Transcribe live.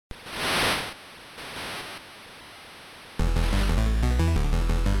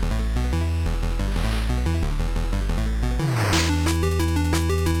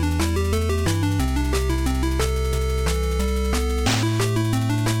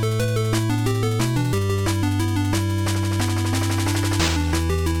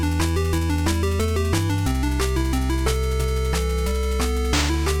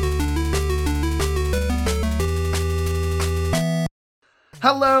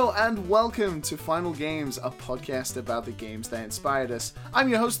Hello and welcome to Final Games, a podcast about the games that inspired us. I'm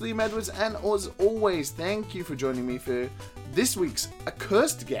your host Liam Edwards, and as always, thank you for joining me for this week's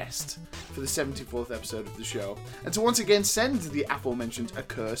Accursed guest for the 74th episode of the show, and to once again send the aforementioned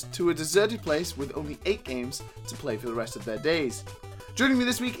Accursed to a deserted place with only 8 games to play for the rest of their days. Joining me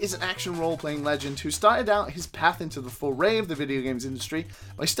this week is an action role-playing legend who started out his path into the foray of the video games industry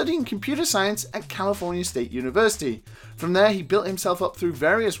by studying computer science at California State University. From there, he built himself up through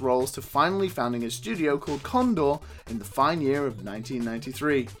various roles to finally founding a studio called Condor in the fine year of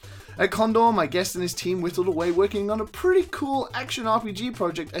 1993. At Condor, my guest and his team whittled away working on a pretty cool action RPG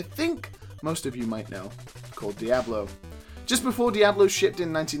project I think most of you might know, called Diablo. Just before Diablo shipped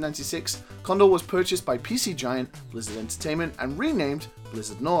in 1996, Condor was purchased by PC giant Blizzard Entertainment and renamed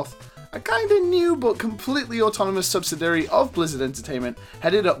Blizzard North, a kinda new but completely autonomous subsidiary of Blizzard Entertainment,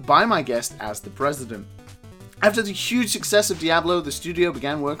 headed up by my guest as the president. After the huge success of Diablo, the studio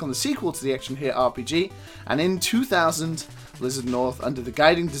began work on the sequel to the action hit RPG, and in 2000, Blizzard North, under the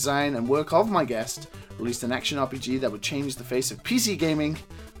guiding design and work of my guest, released an action RPG that would change the face of PC gaming,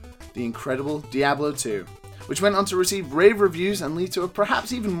 the incredible Diablo 2. Which went on to receive rave reviews and lead to a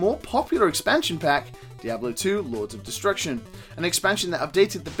perhaps even more popular expansion pack, Diablo 2 Lords of Destruction, an expansion that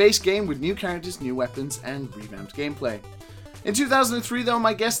updated the base game with new characters, new weapons, and revamped gameplay. In 2003 though,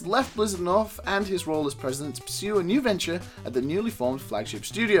 my guest left Blizzard North and his role as president to pursue a new venture at the newly formed Flagship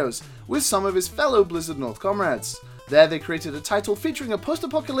Studios, with some of his fellow Blizzard North comrades. There they created a title featuring a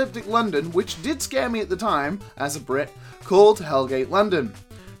post-apocalyptic London, which did scare me at the time, as a Brit, called Hellgate London.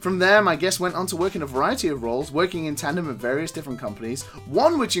 From there, my guest went on to work in a variety of roles, working in tandem at various different companies,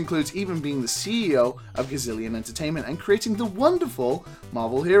 one which includes even being the CEO of Gazillion Entertainment and creating the wonderful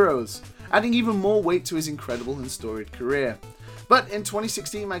Marvel Heroes, adding even more weight to his incredible and storied career. But in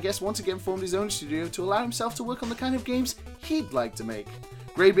 2016, my guest once again formed his own studio to allow himself to work on the kind of games he'd like to make.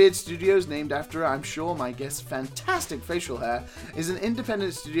 Greybeard Studios, named after, I'm sure, my guest's fantastic facial hair, is an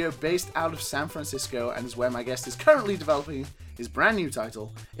independent studio based out of San Francisco and is where my guest is currently developing his brand new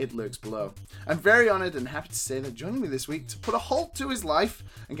title, It Lurks Below. I'm very honoured and happy to say that joining me this week to put a halt to his life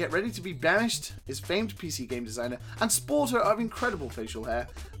and get ready to be banished is famed PC game designer and sporter of incredible facial hair,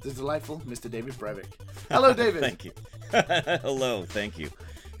 the delightful Mr. David Brevik. Hello, David. Thank you. Hello, thank you.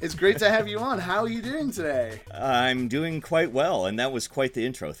 It's great to have you on. How are you doing today? I'm doing quite well, and that was quite the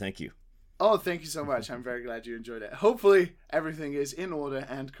intro. Thank you. Oh, thank you so much. I'm very glad you enjoyed it. Hopefully, everything is in order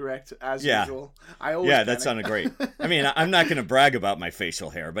and correct as usual. That sounded great. I mean, I'm not going to brag about my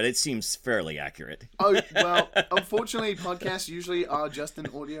facial hair, but it seems fairly accurate. Oh, well, unfortunately, podcasts usually are just an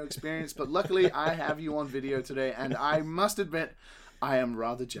audio experience, but luckily, I have you on video today, and I must admit, I am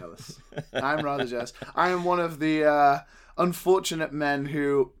rather jealous. I am one of the unfortunate men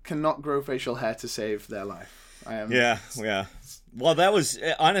who cannot grow facial hair to save their life. Yeah. Well, that was,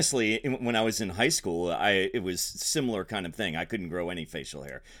 honestly, when I was in high school, it was a similar kind of thing. I couldn't grow any facial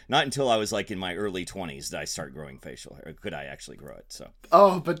hair. Not until I was like in my early 20s did I start growing facial hair. Could I actually grow it? So.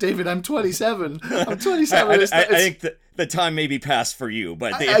 Oh, but David, I'm 27. I think the time may be past for you,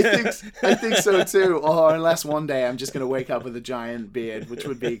 but... I think so too. Or unless one day I'm just going to wake up with a giant beard, which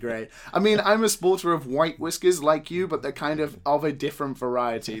would be great. I mean, I'm a sporter of white whiskers like you, but they're kind of a different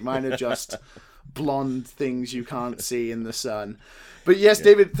variety. Mine are just... blonde things you can't see in the sun. But yes, yeah.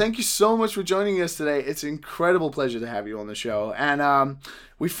 David, thank you so much for joining us today. It's an incredible pleasure to have you on the show. And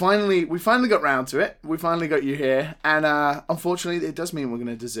we finally got round to it. We finally got you here. And unfortunately, it does mean we're going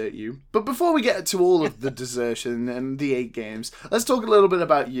to desert you. But before we get to all of the desertion and the 8 games, let's talk a little bit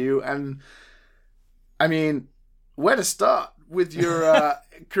about you. And I mean, where to start with your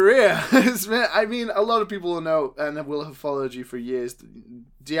career? I mean, a lot of people will know and will have followed you for years.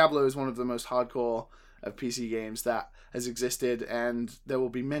 Diablo is one of the most hardcore of PC games that has existed, and there will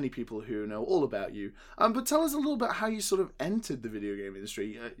be many people who know all about you. But tell us a little bit how you sort of entered the video game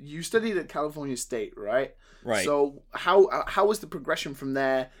industry. You studied at California State, right? Right. So how was the progression from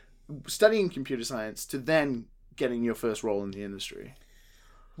there, studying computer science, to then getting your first role in the industry?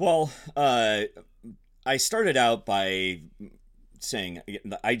 Well, I started out by saying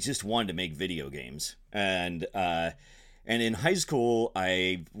I just wanted to make video games, and in high school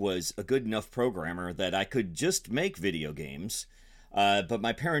I was a good enough programmer that I could just make video games, but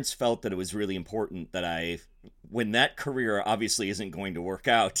my parents felt that it was really important that when that career obviously isn't going to work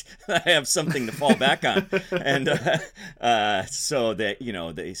out, I have something to fall back on, and so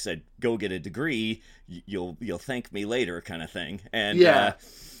that they said, go get a degree, you'll thank me later, kind of thing, and yeah.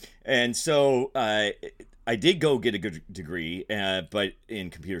 And so I did go get a good degree, but in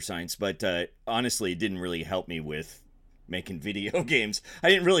computer science. But honestly, it didn't really help me with making video games. I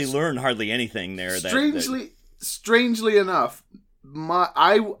didn't really learn hardly anything there. Strangely enough,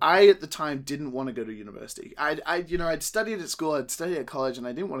 I at the time didn't want to go to university. I'd studied at school, I'd studied at college, and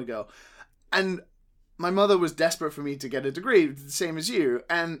I didn't want to go. And my mother was desperate for me to get a degree, the same as you.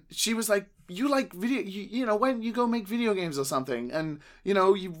 And she was like, you like video, when you go make video games or something, and,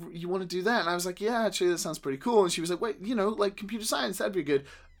 you want to do that. And I was like, yeah, actually, that sounds pretty cool. And she was like, wait, like computer science, that'd be good.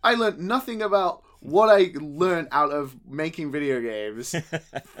 I learned nothing about what I learned out of making video games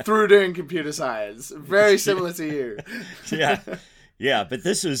through doing computer science. Very similar to you. Yeah. Yeah, but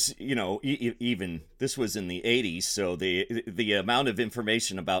this was, even this was in the 80s, so the amount of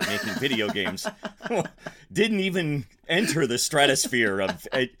information about making video games didn't even enter the stratosphere of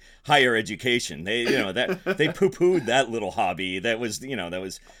higher education. They poo-pooed that little hobby. That was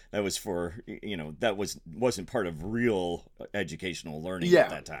for, that wasn't part of real educational learning at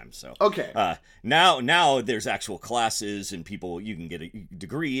that time. So okay, now there's actual classes and you can get a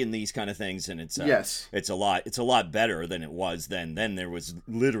degree in these kind of things, and it's it's a lot better than it was then. Then there was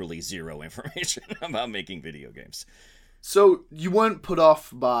literally zero information about making video games. So you weren't put off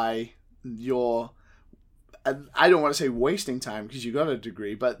by your, I don't want to say wasting time because you got a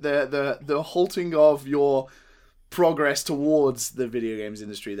degree, but the halting of your progress towards the video games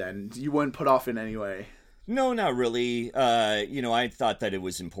industry. Then you weren't put off in any way. No, not really. I thought that it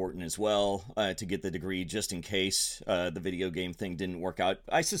was important as well to get the degree just in case the video game thing didn't work out.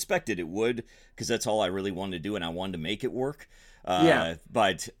 I suspected it would because that's all I really wanted to do, and I wanted to make it work.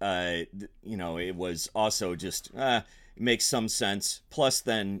 But it was also just it makes some sense. Plus,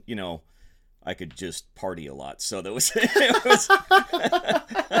 then I could just party a lot, so there was it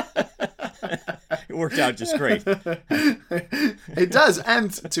worked out just great. It does,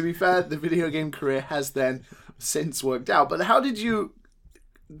 and to be fair, the video game career has then since worked out. But how did you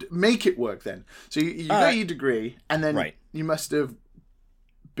make it work then? So you got your degree, and then you must have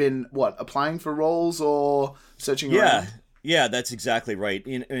been applying for roles or searching around? Yeah, that's exactly right.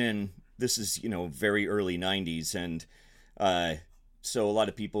 And this is very early 90s, and so a lot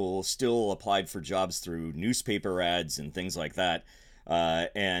of people still applied for jobs through newspaper ads and things like that.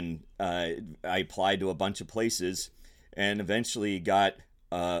 And I applied to a bunch of places, and eventually got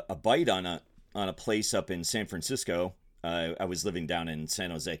a bite on a place up in San Francisco. I was living down in San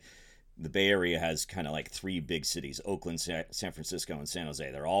Jose. The Bay Area has kind of like three big cities: Oakland, San Francisco, and San Jose.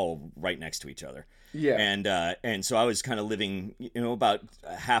 They're all right next to each other. Yeah. And so I was kind of living, about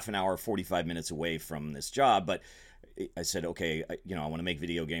a half an hour, 45 minutes away from this job. But I said, okay, I want to make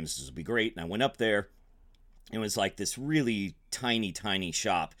video games. This will be great. And I went up there. It was like this really tiny, tiny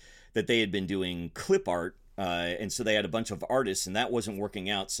shop that they had been doing clip art. And so they had a bunch of artists, and that wasn't working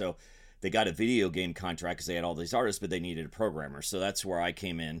out. So they got a video game contract because they had all these artists, but they needed a programmer. So that's where I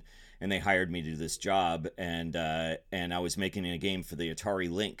came in, and they hired me to do this job. And I was making a game for the Atari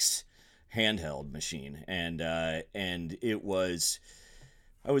Lynx handheld machine. And it was...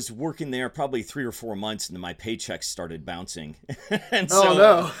 I was working there probably 3 or 4 months, and then my paychecks started bouncing. And so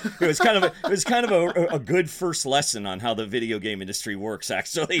no. it was kind of a good first lesson on how the video game industry works,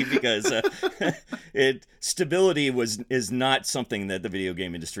 actually, because stability is not something that the video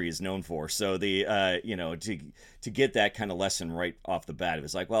game industry is known for. So to get that kind of lesson right off the bat, it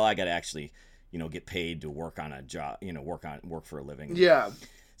was like, well, I got to actually get paid to work on a job, work for a living. Yeah.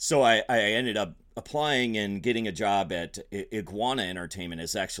 So I ended up applying and getting a job at Iguana Entertainment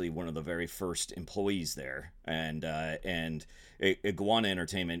as actually one of the very first employees there. And Iguana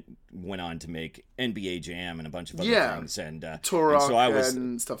Entertainment went on to make NBA Jam and a bunch of other things. And Turok so I was,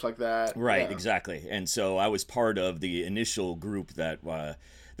 and stuff like that. Right, exactly. And so I was part of the initial group that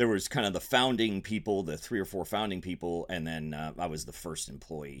there was kind of the founding people, the 3 or 4 founding people, and then I was the first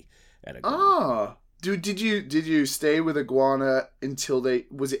employee at Iguana. Oh. Did you stay with Iguana until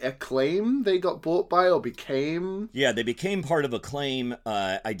was it Acclaim they got bought by or became? Yeah, they became part of Acclaim.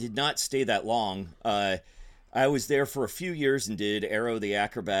 I did not stay that long. I was there for a few years and did Aero the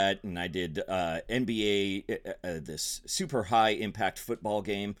Acrobat, and I did NBA, this super high impact football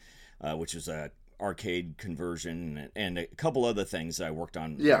game, which was a arcade conversion, and a couple other things I worked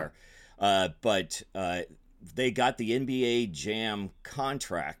on there. But they got the NBA Jam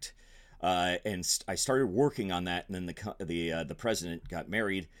contract. And I started working on that, and then the president got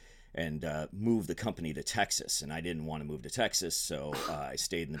married and moved the company to Texas, and I didn't want to move to Texas, so I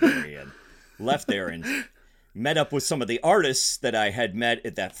stayed in the Bay Area and left there and met up with some of the artists that I had met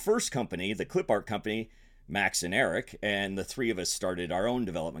at that first company, the clip art company, Max and Eric, and the 3 of us started our own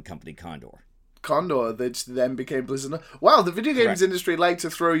development company, Condor. Condor, that then became Blizzard. Wow, the video games industry liked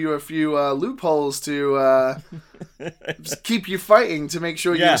to throw you a few loopholes to keep you fighting to make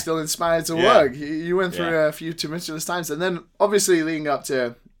sure you're still inspired to work. You went through a few tumultuous times, and then obviously leading up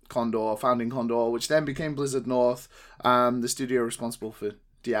to Condor, founding Condor, which then became Blizzard North, the studio responsible for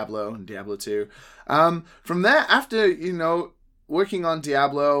Diablo and Diablo 2. From there, after, working on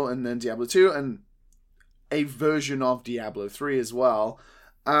Diablo and then Diablo 2 and a version of Diablo 3 as well,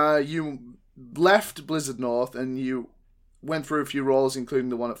 you left Blizzard North and you went through a few roles, including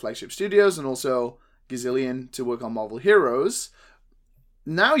the one at Flagship Studios and also Gazillion to work on Marvel Heroes.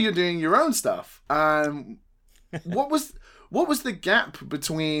 Now you're doing your own stuff. What was the gap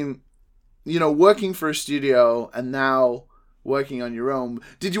between, working for a studio and now working on your own?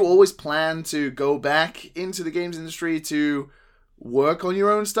 Did you always plan to go back into the games industry to work on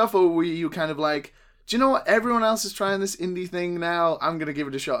your own stuff, or were you kind of like, do you know what? Everyone else is trying this indie thing now. I'm going to give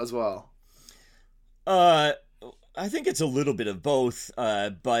it a shot as well. I think it's a little bit of both,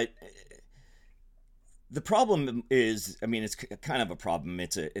 but the problem is, it's kind of a problem.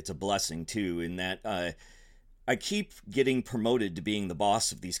 It's a blessing too, in that I keep getting promoted to being the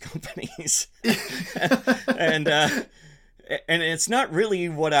boss of these companies, and it's not really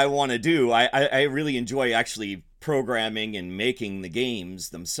what I want to do. I really enjoy actually programming and making the games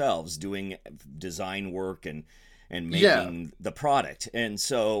themselves, doing design work and making the product. And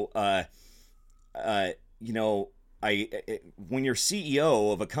so, when you're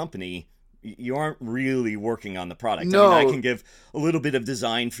CEO of a company, you aren't really working on the product. No. I can give a little bit of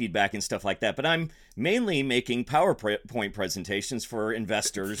design feedback and stuff like that, but I'm mainly making PowerPoint presentations for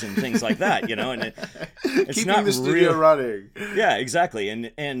investors and things like that, and it's keeping not the studio running. Yeah, exactly.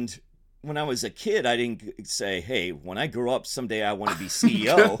 And when I was a kid, I didn't say, "Hey, when I grow up someday, I want to be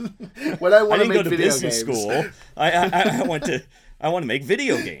CEO." When I want I to didn't make go to video business games. school. I want to make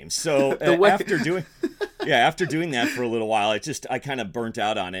video games. So after doing that for a little while, I kind of burnt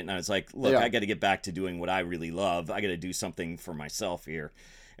out on it, and I was like, look, I got to get back to doing what I really love. I got to do something for myself here.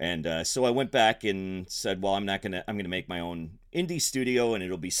 And so I went back and said, well, I'm going to make my own indie studio, and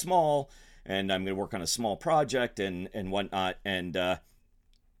it'll be small, and I'm going to work on a small project and whatnot. And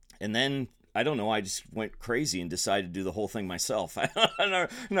then, I don't know, I just went crazy and decided to do the whole thing myself. I'm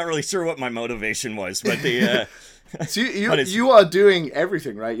not really sure what my motivation was, but So you are doing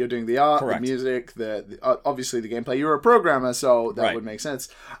everything, right? You're doing the art, Correct. the music, the obviously the gameplay. You're a programmer, so that Right. would make sense.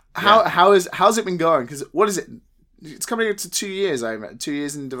 How's it been going? Because what is it? It's coming up to 2 years. 2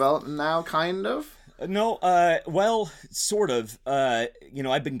 years in development now, kind of. No, well, sort of.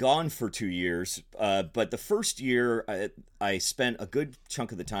 I've been gone for 2 years, but the first year I spent a good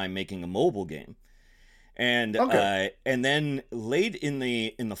chunk of the time making a mobile game, and and then late in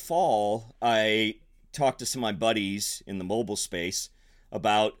the fall, I talked to some of my buddies in the mobile space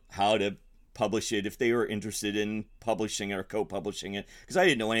about how to publish it if they were interested in publishing or co-publishing it, because I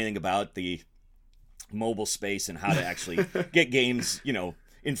didn't know anything about the mobile space and how to actually get games,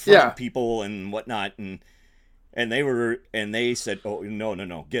 in front of people and whatnot, and they said, "Oh,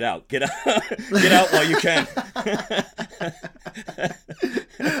 no, get out while you can."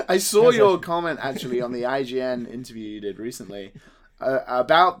 I saw your comment actually on the IGN interview you did recently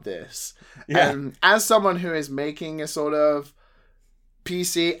about this. Yeah. As someone who is making a sort of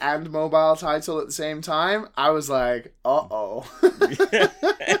PC and mobile title at the same time, I was like, uh-oh.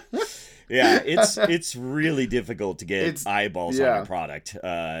 Yeah, it's really difficult to get eyeballs on a product,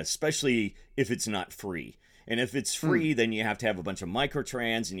 especially if it's not free. And if it's free, then you have to have a bunch of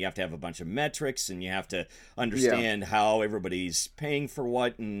microtrans, and you have to have a bunch of metrics, and you have to understand how everybody's paying for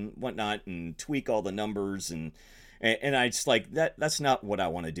what and whatnot, and tweak all the numbers. And I just like that. That's not what I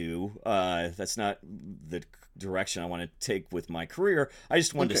want to do. That's not the direction I want to take with my career. I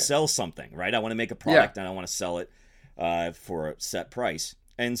just want to sell something, right? I want to make a product, and I want to sell it for a set price.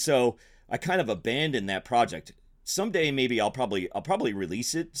 And so I kind of abandoned that project. Someday, maybe I'll probably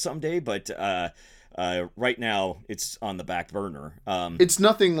release it someday, but right now it's on the back burner. It's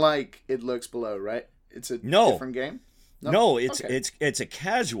nothing like It Lurks Below, right? It's a different game? No, it's a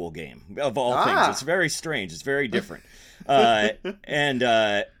casual game of all things. It's very strange. It's very different. And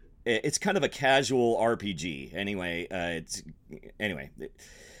it's kind of a casual RPG.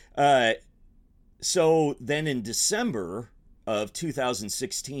 So then in December of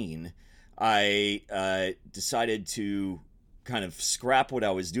 2016, I decided to kind of scrap what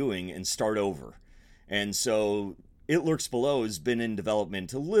I was doing and start over. And so It Lurks Below has been in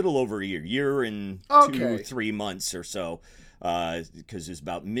development a little over a year and 2-3 months or so, because it's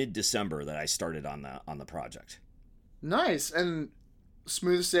about mid-December that I started on the project. Nice. And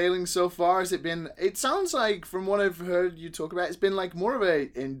smooth sailing so far? Has it been? It sounds like, from what I've heard you talk about, it's been like more of a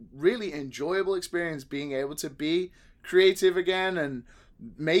really enjoyable experience being able to be creative again and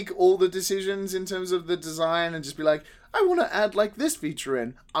make all the decisions in terms of the design and just be like, I want to add like this feature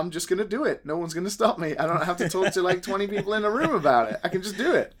in. I'm just going to do it. No one's going to stop me. I don't have to talk to like 20 people in a room about it. I can just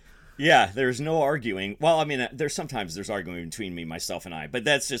do it. Yeah, there's no arguing. Well, I mean, there's arguing between me, myself, and I, but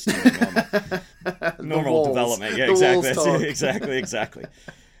that's just normal development. Yeah, exactly, exactly.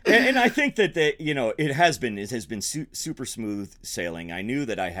 And I think that it has been super smooth sailing. I knew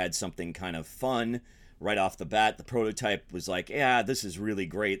that I had something kind of fun right off the bat. The prototype was like, yeah, this is really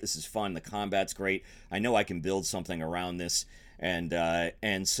great. This is fun. The combat's great. I know I can build something around this, and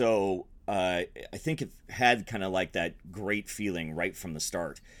so I think it had kind of like that great feeling right from the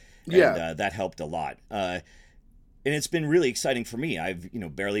start. And that helped a lot. And it's been really exciting for me. I've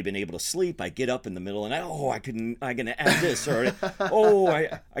barely been able to sleep. I get up in the middle and I'm gonna add this, or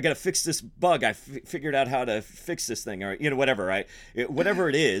I gotta fix this bug. I figured out how to fix this thing, or whatever. Whatever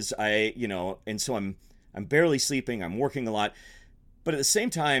it is, and so I'm barely sleeping. I'm working a lot, but at the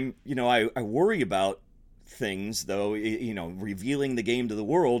same time, I worry about things, though. Revealing the game to the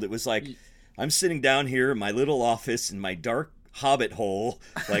world. It was like I'm sitting down here in my little office in my dark hobbit hole,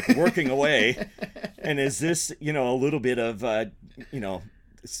 like working away, and is this a little bit of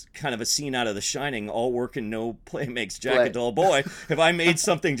it's kind of a scene out of The Shining? All work and no play makes Jack a dull boy. Have I made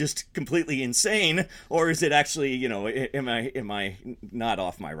something just completely insane, or is it actually am I not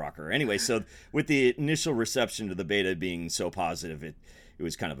off my rocker? Anyway, so with the initial reception to the beta being so positive, it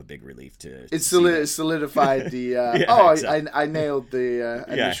was kind of a big relief to solidified the exactly. I nailed the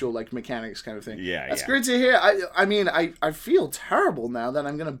initial mechanics kind of thing. That's great to hear. I mean I feel terrible now that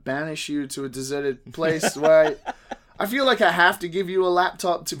I'm gonna banish you to a deserted place where I feel like I have to give you a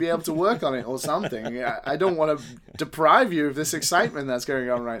laptop to be able to work on it or something. I don't want to deprive you of this excitement that's going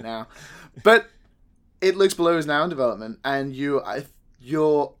on right now. But It Lurks Below is now in development, and you're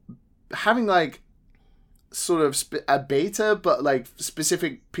having sort of a beta, but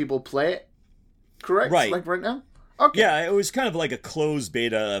specific people play it, correct? Right. Right now? Okay. Yeah, it was kind of like a closed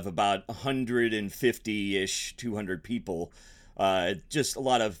beta of about 150-ish, 200 people. Just a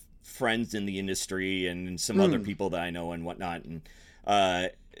lot of friends in the industry and some other people that I know and whatnot, and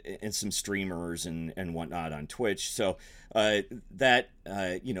some streamers and whatnot on Twitch. So that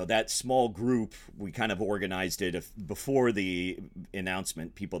small group, we kind of organized it before the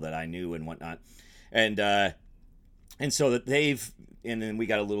announcement, people that I knew and whatnot. And so that and then we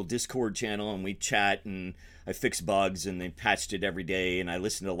got a little Discord channel and we chat and I fix bugs and they patched it every day and I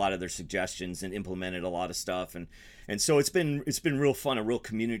listened to a lot of their suggestions and implemented a lot of stuff and so it's been real fun, a real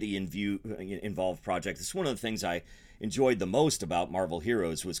community involved project. It's one of the things I enjoyed the most about Marvel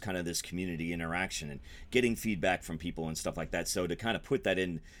Heroes was kind of this community interaction and getting feedback from people and stuff like that. So to kind of put that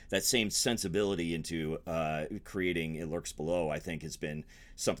in, that same sensibility into creating It Lurks Below, I think has been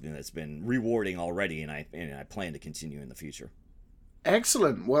something that's been rewarding already, and I plan to continue in the future.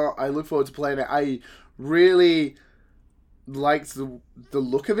 Excellent. Well, I look forward to playing it. I really liked the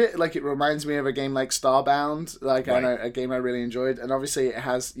look of it. It reminds me of a game like Starbound, right. I know, a game I really enjoyed, and obviously it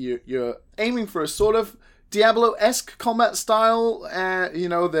has you're aiming for a sort of Diablo-esque combat style,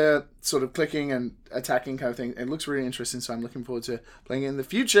 the sort of clicking and attacking kind of thing. It looks really interesting, so I'm looking forward to playing it in the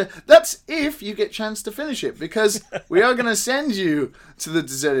future. That's if you get a chance to finish it, because we are going to send you to the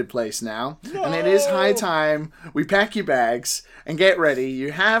deserted place now, and it is high time we pack your bags and get ready.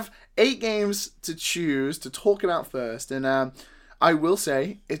 You have 8 games to choose to talk about first, and I will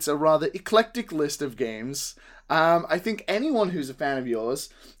say it's a rather eclectic list of games. I think anyone who's a fan of yours,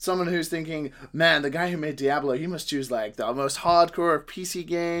 someone who's thinking, man, the guy who made Diablo, he must choose the most hardcore of PC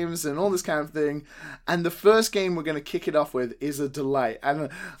games and all this kind of thing. And the first game we're going to kick it off with is a delight. And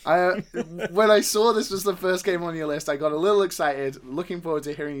when I saw this was the first game on your list, I got a little excited. Looking forward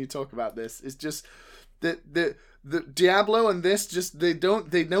to hearing you talk about this. It's just the Diablo and this they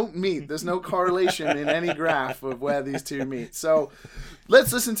don't meet. There's no correlation in any graph of where these two meet. So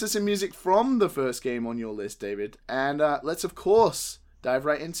let's listen to some music from the first game on your list, David, and let's of course dive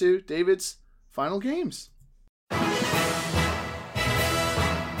right into David's final games.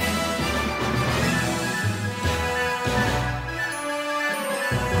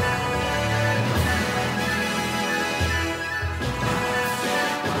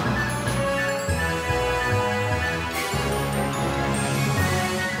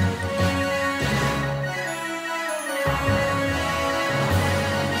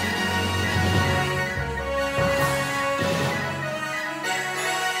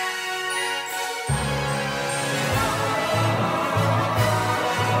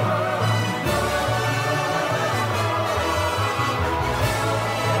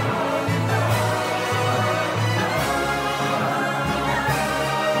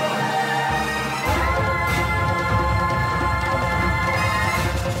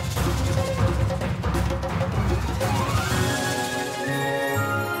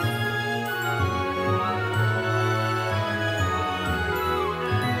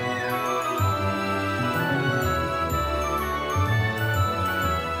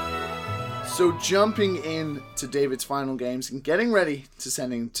 So jumping in to David's final games and getting ready to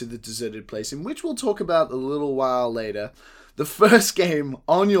send him to the deserted place, in which we'll talk about a little while later. The first game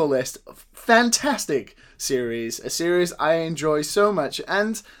on your list, fantastic series, a series I enjoy so much,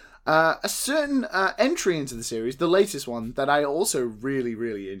 and a certain entry into the series, the latest one, that I also really,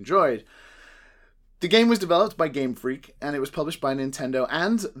 really enjoyed. The game was developed by Game Freak, and it was published by Nintendo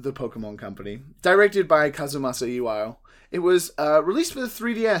and the Pokemon Company, directed by Kazumasa Iwao. It was released for the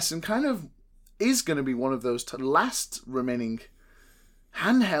 3DS and kind of is going to be one of those last remaining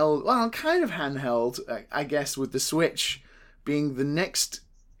handheld, well, kind of handheld, I guess, with the Switch being the next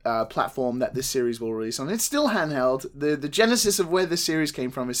platform that this series will release on. It's still handheld. The genesis of where this series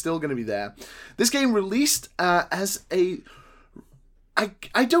came from is still going to be there. This game released as a...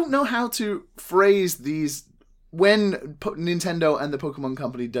 I don't know how to phrase these when Nintendo and the Pokemon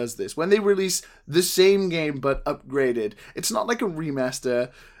Company does this. When they release the same game but upgraded. It's not like a remaster.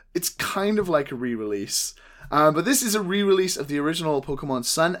 It's kind of like a re-release. But this is a re-release of the original Pokemon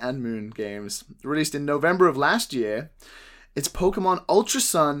Sun and Moon games, released in November of last year. It's Pokemon Ultra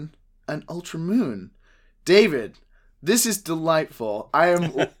Sun and Ultra Moon. David, this is delightful. I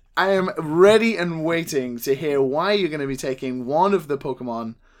am ready and waiting to hear why you're going to be taking one of the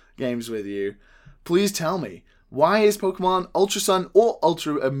Pokemon games with you. Please tell me, why is Pokemon Ultra Sun or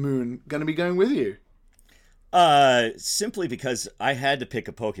Ultra Moon going to be going with you? Simply because I had to pick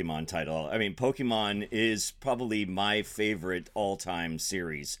a Pokemon title. I mean, Pokemon is probably my favorite all-time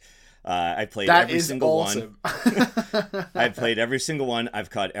series. I played every single one. I've played every single one. I've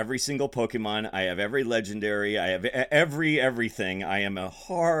caught every single Pokemon. I have every legendary. I have everything. I am a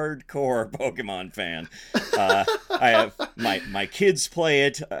hardcore Pokemon fan. I have my kids play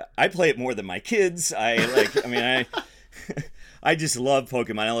it. I play it more than my kids. I just love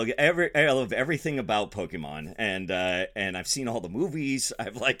Pokemon. I love everything about Pokemon, and I've seen all the movies.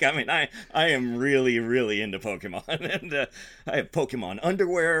 I am really, really into Pokemon, and I have Pokemon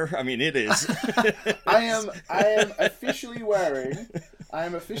underwear. I mean, it is. I am officially wearing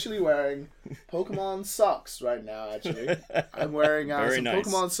Pokemon socks right now. Actually, I'm wearing some nice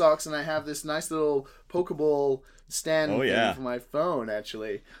Pokemon socks, and I have this nice little Pokeball stand thing for my phone,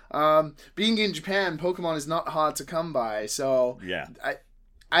 actually. Being in Japan, Pokemon is not hard to come by, so yeah.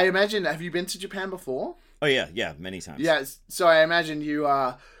 I imagine, have you been to Japan before? Oh yeah, many times. Yeah, so I imagine you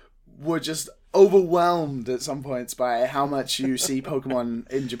were just overwhelmed at some points by how much you see Pokemon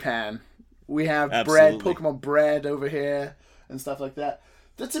in Japan. We have Pokemon bread over here, and stuff like that.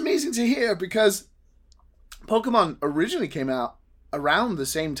 That's amazing to hear, because Pokemon originally came out around the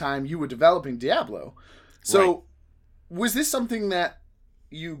same time you were developing Diablo. So, right. Was this something that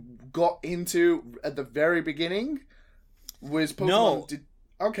you got into at the very beginning? Was Pokemon... No.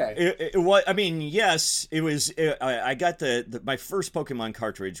 Okay. It was. I mean, yes, it was. I got my first Pokemon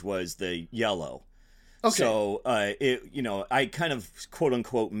cartridge was the yellow. Okay. So, I kind of quote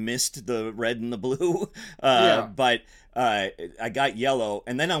unquote missed the red and the blue. But I got yellow,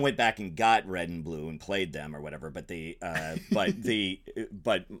 and then I went back and got red and blue and played them or whatever. But I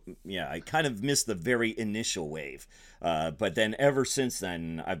kind of missed the very initial wave. But then ever since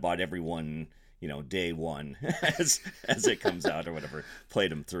then, I bought every one, day one as it comes out or whatever.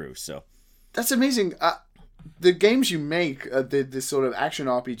 Played them through. So that's amazing. The games you make, the sort of action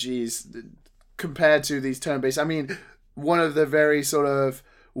RPGs, compared to these turn-based. I mean, one of the very sort of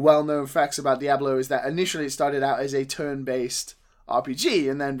well-known facts about Diablo is that initially it started out as a turn-based RPG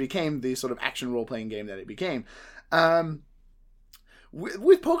and then became the sort of action role-playing game that it became.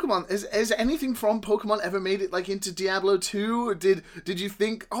 With Pokemon, has anything from Pokemon ever made it into Diablo 2? Did you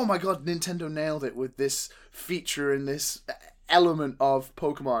think, oh my god, Nintendo nailed it with this feature and this element of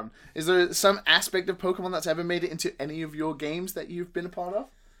Pokemon? Is there some aspect of Pokemon that's ever made it into any of your games that you've been a part of?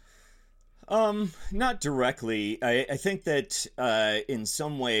 Not directly. I think that in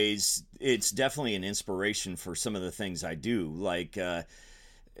some ways it's definitely an inspiration for some of the things I do. Like a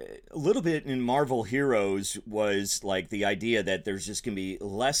little bit in Marvel Heroes was like the idea that there's just going to be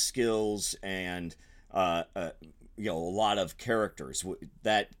less skills and a lot of characters.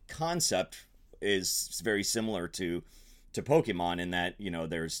 That concept is very similar to Pokemon in that,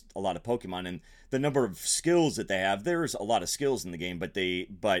 there's a lot of Pokemon and the number of skills that they have, there's a lot of skills in the game, but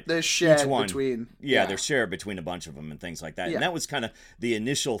they're shared between. Yeah, they're shared between a bunch of them and things like that. Yeah. And that was kind of the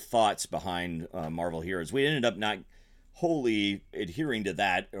initial thoughts behind Marvel Heroes. We ended up not wholly adhering to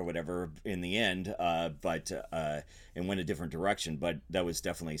that or whatever in the end, but and went a different direction. But that was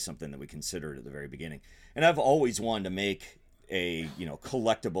definitely something that we considered at the very beginning. And I've always wanted to make a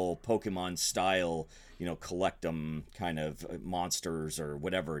collectible Pokemon style, collect them kind of monsters or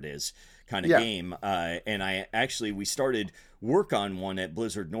whatever it is kind of game. And we started work on one at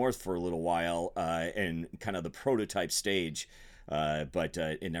Blizzard North for a little while, and kind of the prototype stage, but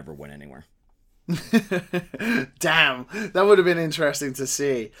it never went anywhere. Damn, that would have been interesting to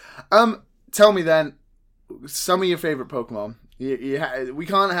see. Tell me then, some of your favorite Pokemon. We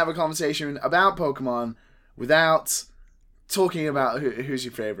can't have a conversation about Pokemon without talking about who's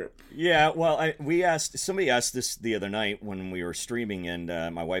your favorite. Yeah, well, somebody asked this the other night when we were streaming, and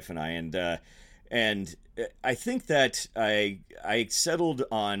my wife and I, and I think that I settled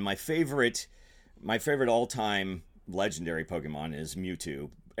on my favorite all-time legendary Pokemon is Mewtwo,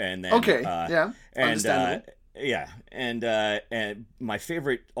 and then understandable. And my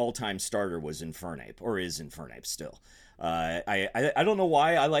favorite all-time starter was Infernape, or is Infernape still. I don't know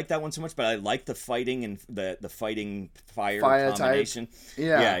why I like that one so much, but I like the fighting and the fighting fire combination. Type.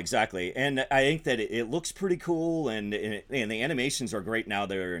 Yeah, exactly. And I think that it looks pretty cool, and the animations are great now.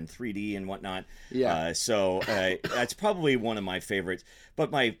 They're in 3D and whatnot. Yeah. So that's probably one of my favorites.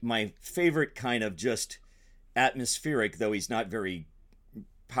 But my favorite kind of just atmospheric, though he's not very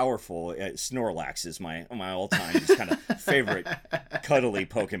powerful, Snorlax is my all-time just kind of favorite cuddly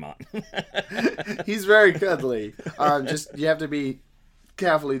Pokemon. He's very cuddly. Just you have to be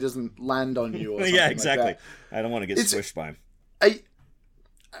careful he doesn't land on you or something. Yeah, exactly. Like that. I don't want to get squished by him.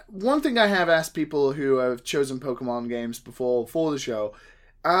 One thing I have asked people who have chosen Pokemon games before for the show,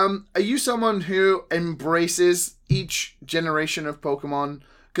 are you someone who embraces each generation of Pokemon?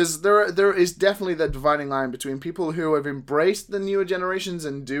 Because there is definitely that dividing line between people who have embraced the newer generations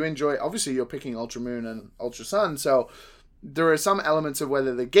and do enjoy. Obviously, you're picking Ultra Moon and Ultra Sun, so there are some elements of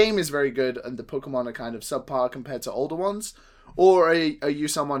whether the game is very good and the Pokemon are kind of subpar compared to older ones. Or are you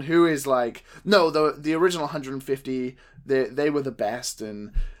someone who is like, no, the original 150, they were the best,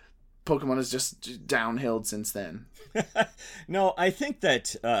 and Pokemon has just downhilled since then? No, I think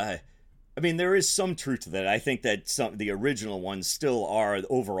that... there is some truth to that. I think that the original ones still are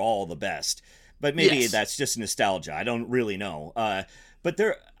overall the best, but maybe that's just nostalgia. I don't really know. But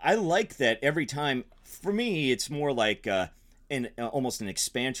I like that every time. For me, it's more like almost an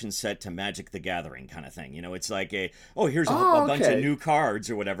expansion set to Magic the Gathering kind of thing. It's like here's a bunch of new cards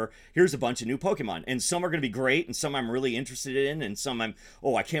or whatever. Here's a bunch of new Pokemon, and some are going to be great, and some I'm really interested in, and some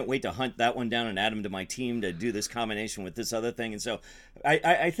I can't wait to hunt that one down and add them to my team to do this combination with this other thing. And so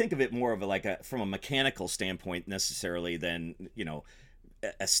I think of it more of from a mechanical standpoint necessarily than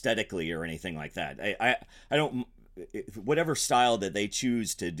aesthetically or anything like that. I don't. Whatever style that they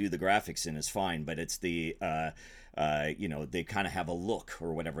choose to do the graphics in is fine, but it's the they kind of have a look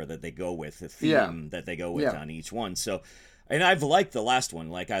or whatever that they go with, the theme that they go with on each one. So, and I've liked the last one.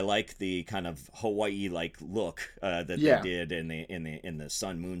 Like I like the kind of Hawaii like look that they did in the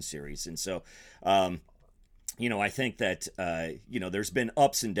Sun Moon series, and so. I think that, there's been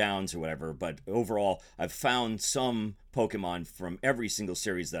ups and downs or whatever, but overall, I've found some Pokemon from every single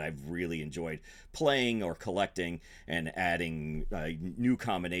series that I've really enjoyed playing or collecting and adding new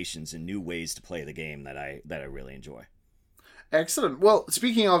combinations and new ways to play the game that I really enjoy. Excellent. Well,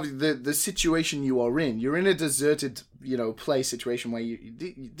 speaking of the situation you are in, you're in a deserted, play situation where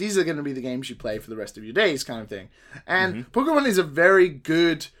these are going to be the games you play for the rest of your days kind of thing. And Pokemon is a very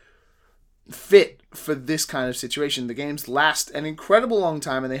good fit for this kind of situation. The games last an incredible long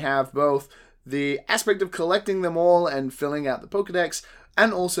time, and they have both the aspect of collecting them all and filling out the Pokedex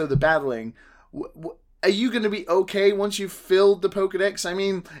and also the battling. Are you going to be okay once you've filled the Pokedex? I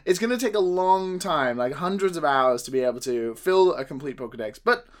mean, it's going to take a long time, like hundreds of hours to be able to fill a complete Pokedex.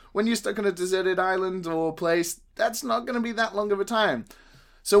 But when you're stuck on a deserted island or place, that's not going to be that long of a time.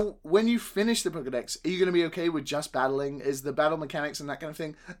 So when you finish the Pokedex, are you going to be okay with just battling? Is the battle mechanics and that kind of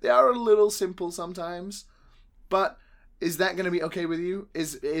thing, they are a little simple sometimes, but is that going to be okay with you?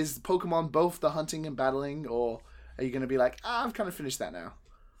 Is Pokemon both the hunting and battling, or are you going to be like, I've kind of finished that now?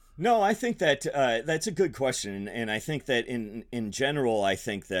 No, I think that that's a good question, and I think that in general, I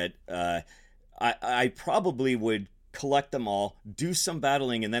think that I probably would collect them all, do some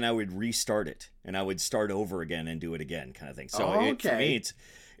battling, and then I would restart it, and I would start over again and do it again, kind of thing. So for me,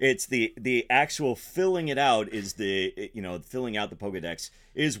 it's the actual filling it out is filling out the Pokedex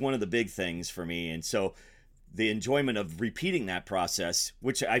is one of the big things for me, and so the enjoyment of repeating that process,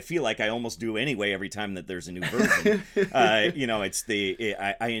 which I feel like I almost do anyway every time that there's a new version. I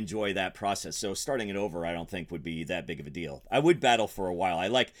enjoy that process. So starting it over, I don't think would be that big of a deal. I would battle for a while. I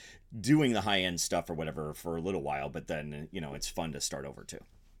like doing the high end stuff or whatever for a little while, but then it's fun to start over too.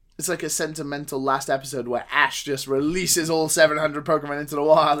 It's like a sentimental last episode where Ash just releases all 700 Pokemon into the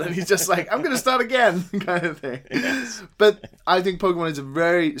wild and he's just like, I'm going to start again, kind of thing. Yes. But I think Pokemon is a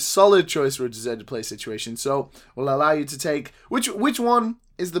very solid choice for a deserted play situation. So we'll allow you to take... Which one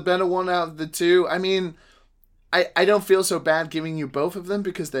is the better one out of the two. I mean, I don't feel so bad giving you both of them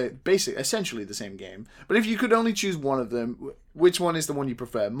because they're essentially the same game. But if you could only choose one of them, which one is the one you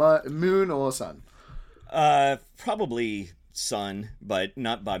prefer, Moon or Sun? Probably Sun, but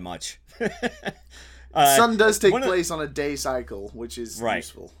not by much. Sun does take place on a day cycle, which is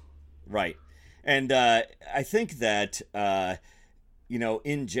useful. Right. And I think that,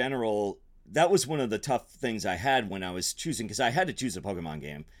 in general, that was one of the tough things I had when I was choosing, because I had to choose a Pokemon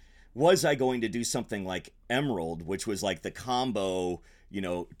game. Was I going to do something like Emerald, which was like the combo,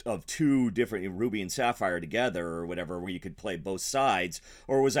 of two different Ruby and Sapphire together or whatever, where you could play both sides?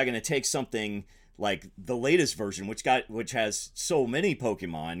 Or was I going to take something like the latest version, which has so many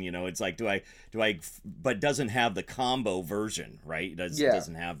Pokemon, it's like, do I, but doesn't have the combo version, right? It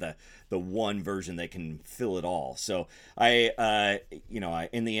doesn't have the one version that can fill it all. So I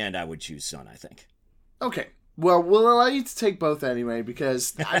in the end, I would choose Sun, I think. Okay. Well, we'll allow you to take both anyway,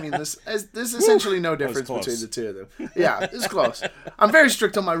 because, I mean, there's essentially no difference between the two of them. Yeah, it's close. I'm very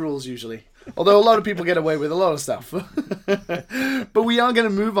strict on my rules, usually. Although a lot of people get away with a lot of stuff. But we are going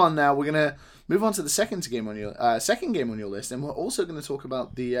to move on now. We're going to move on to the second game on your list, and we're also going to talk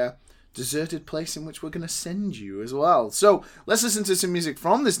about the deserted place in which we're going to send you as well. So, let's listen to some music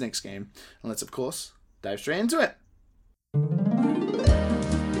from this next game, and let's, of course, dive straight into it.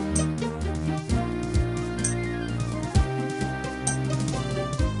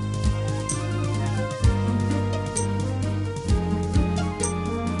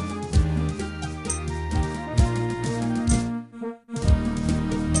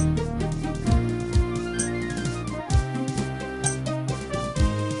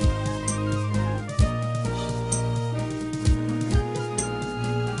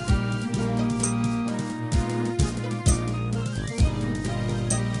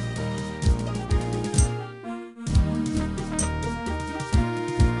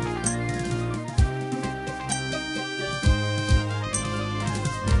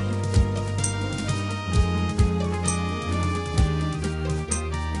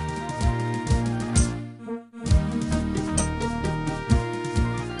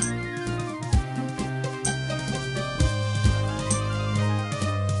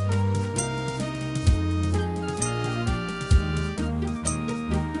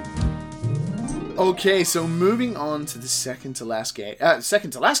 Okay, so moving on to the second to last game. The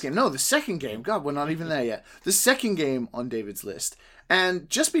second game. God, we're not even there yet. The second game on David's list. And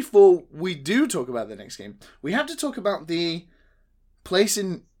just before we do talk about the next game, we have to talk about the place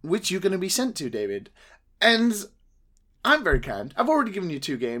in which you're going to be sent to, David. And I'm very kind. I've already given you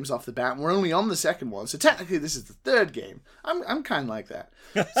 2 games off the bat, and we're only on the second one. So technically, this is the third game. I'm kind of like that.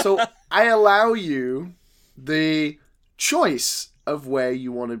 So I allow you the choice of where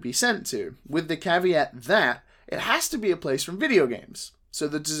you want to be sent to, with the caveat that it has to be a place from video games. So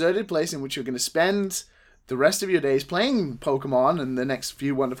the deserted place in which you're going to spend the rest of your days playing Pokemon and the next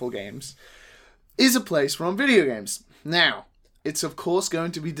few wonderful games is a place from video games. Now, it's of course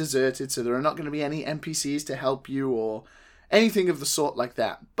going to be deserted, so there are not going to be any NPCs to help you or anything of the sort like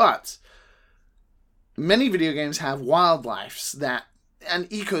that. But many video games have wildlife and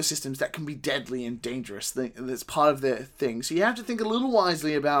ecosystems that can be deadly and dangerous. That's part of the thing. So you have to think a little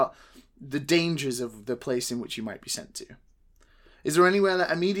wisely about the dangers of the place in which you might be sent to. Is there anywhere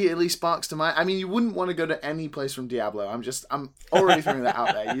that immediately sparks to mind? I mean, you wouldn't want to go to any place from Diablo. I'm already throwing that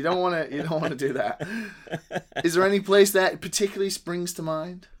out there. You don't want to do that. Is there any place that particularly springs to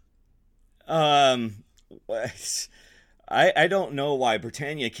mind? I don't know why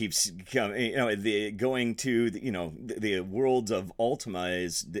Britannia keeps going to the worlds of Ultima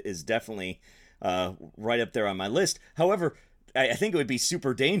is definitely right up there on my list. However, I think it would be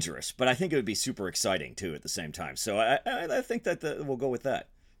super dangerous, but I think it would be super exciting too at the same time. So I think that we'll go with that.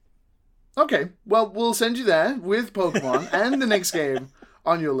 Okay, well, we'll send you there with Pokemon and the next game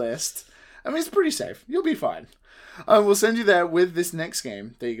on your list. I mean, it's pretty safe. You'll be fine. We'll send you there with this next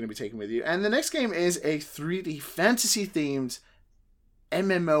game that you're going to be taking with you. And the next game is a 3D fantasy-themed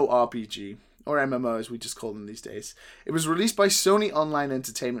MMORPG, or MMO as we just call them these days. It was released by Sony Online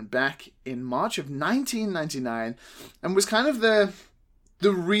Entertainment back in March of 1999 and was kind of the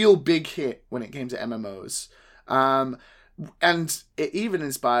real big hit when it came to MMOs. And it even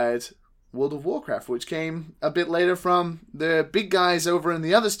inspired World of Warcraft, which came a bit later from the big guys over in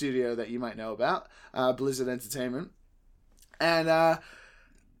the other studio that you might know about, Blizzard Entertainment. And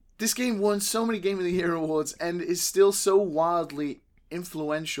this game won so many Game of the Year awards and is still so wildly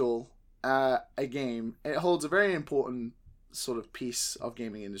influential a game. It holds a very important sort of piece of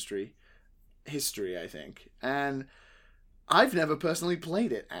gaming industry history, I think. And I've never personally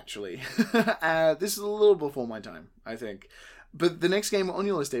played it, actually. This is a little before my time, I think. But the next game on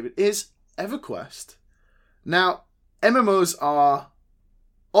your list, David, is EverQuest. Now, MMOs are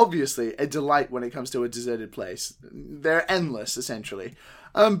obviously a delight when it comes to a deserted place. They're endless, essentially.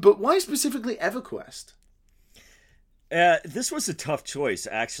 But why specifically EverQuest? This was a tough choice,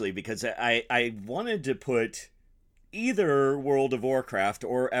 actually, because I wanted to put either World of Warcraft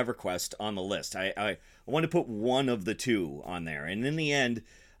or EverQuest on the list. I wanted to put one of the two on there. And in the end,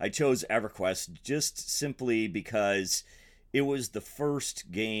 I chose EverQuest just simply because it was the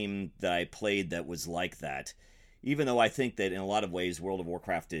first game that I played that was like that. Even though I think that in a lot of ways World of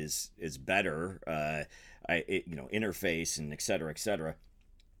Warcraft is better, interface and et cetera,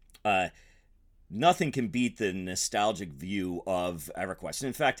 nothing can beat the nostalgic view of EverQuest. And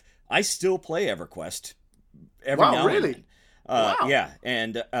in fact, I still play EverQuest every now and then. Wow. Yeah,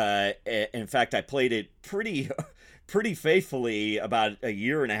 and in fact, I played it pretty faithfully about a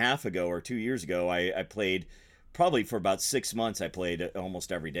year and a half ago or 2 years ago. I played probably for about 6 months. I played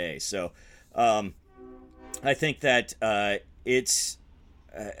almost every day. So I think that it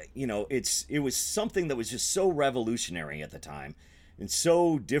was something that was just so revolutionary at the time and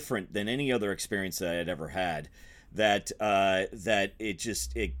so different than any other experience that I had ever had that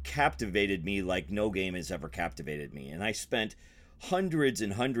it captivated me like no game has ever captivated me. And I spent hundreds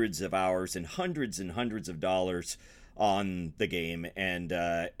and hundreds of hours and hundreds of dollars on the game and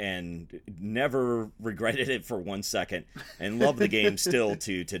never regretted it for 1 second, and love the game still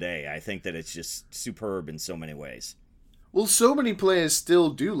to today. I think that it's just superb in so many ways. Well, so many players still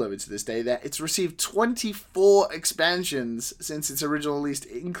do love it to this day that it's received 24 expansions since its original release,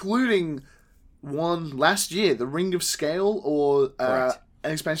 including one last year, the Ring of Scale, or an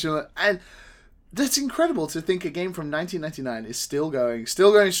expansion. And that's incredible to think a game from 1999 is still going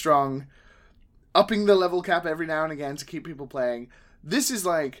strong, upping the level cap every now and again to keep people playing. This is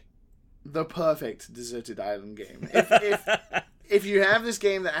like the perfect deserted island game. If you have this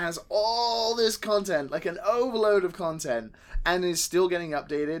game that has all this content, like an overload of content, and is still getting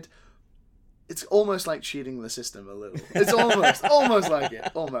updated, it's almost like cheating the system a little. It's almost like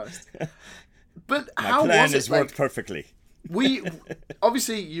it, almost. But how was it? My plan has worked perfectly.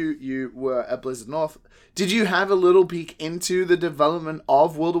 Obviously you were at Blizzard North. Did you have a little peek into the development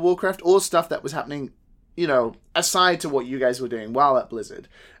of World of Warcraft or stuff that was happening, aside to what you guys were doing while at Blizzard?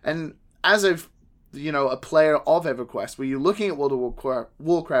 And as a player of EverQuest, were you looking at World of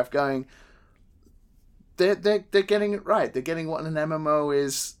Warcraft going, they're getting it right. They're getting what an MMO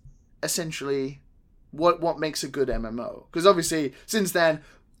is essentially, what makes a good MMO? Because obviously since then,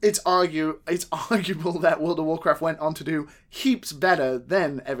 it's arguable that World of Warcraft went on to do heaps better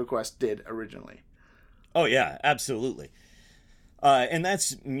than EverQuest did originally. Oh yeah, absolutely. And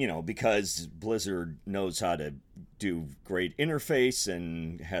that's, because Blizzard knows how to do great interface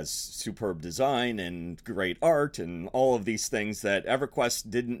and has superb design and great art and all of these things that EverQuest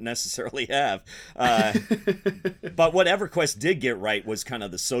didn't necessarily have. But what EverQuest did get right was kind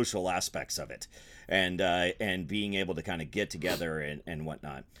of the social aspects of it and being able to kind of get together and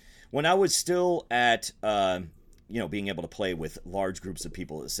whatnot. When I was still at, being able to play with large groups of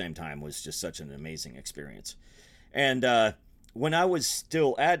people at the same time was just such an amazing experience. And when I was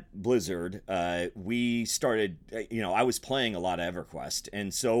still at Blizzard, we started, I was playing a lot of EverQuest,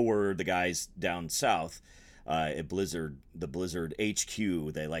 and so were the guys down south at Blizzard, the Blizzard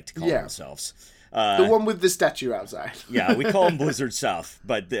HQ, they like to call themselves. The one with the statue outside. Yeah, we call them Blizzard South,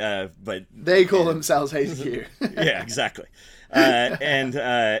 but they call themselves HQ. Yeah, exactly.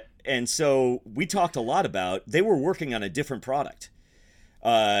 And so we talked a lot about, they were working on a different product.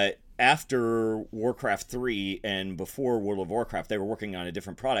 After Warcraft 3 and before World of Warcraft, they were working on a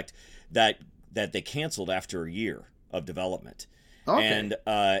different product that they canceled after a year of development. Okay.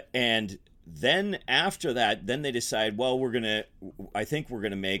 And then after that, then they decide, well, I think we're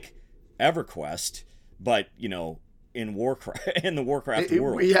gonna make EverQuest, but in the Warcraft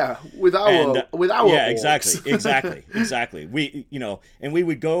world. Yeah, with our yeah, exactly. We and we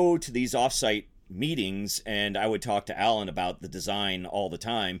would go to these offsite meetings, and I would talk to Alan about the design all the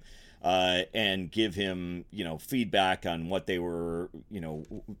time. And give him, feedback on what they were,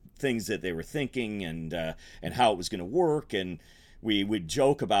 things that they were thinking and how it was going to work. And we would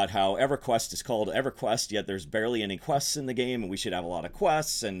joke about how EverQuest is called EverQuest, yet there's barely any quests in the game, and we should have a lot of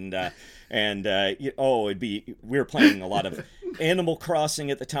quests. We were playing a lot of Animal Crossing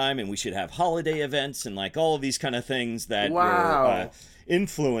at the time, and we should have holiday events and like all of these kind of things that were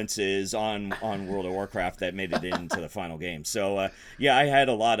influences on World of Warcraft that made it into the final game. So I had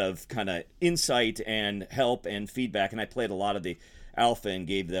a lot of kind of insight and help and feedback, and I played a lot of the alpha and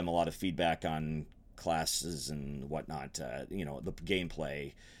gave them a lot of feedback on classes and whatnot, the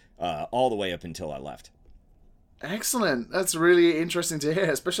gameplay, all the way up until I left. Excellent. That's really interesting to hear,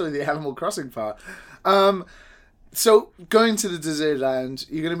 especially the Animal Crossing part. So, going to the deserted island,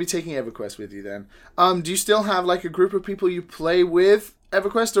 you're going to be taking EverQuest with you then. Do you still have, like, a group of people you play with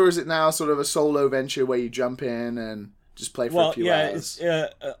EverQuest, or is it now sort of a solo venture where you jump in and just play for a few hours? A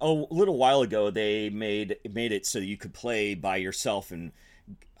little while ago, they made it so you could play by yourself and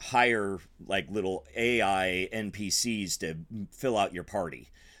hire, like, little AI NPCs to fill out your party.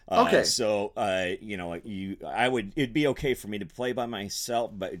 Okay. So, it'd be okay for me to play by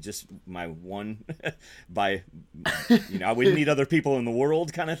myself, but just my one I wouldn't need other people in the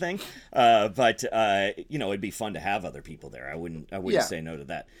world kind of thing. But it'd be fun to have other people there. I wouldn't say no to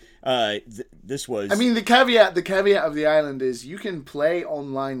that. This was, I mean, the caveat of the island is you can play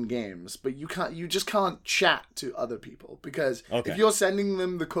online games, but you just can't chat to other people, because if you're sending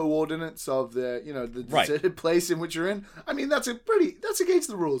them the coordinates of the deserted place in which you're in, I mean, that's against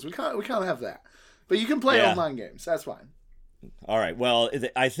the rules. We can't have that. But you can play online games. That's fine. All right. Well,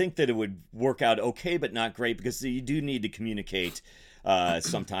 I think that it would work out okay, but not great, because you do need to communicate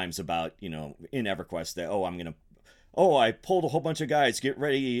sometimes about, in EverQuest that, I pulled a whole bunch of guys. Get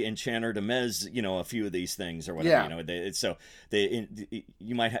ready, Enchanter, to mez, a few of these things or whatever. Yeah.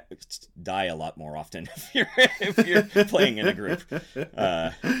 You might die a lot more often if you're playing in a group.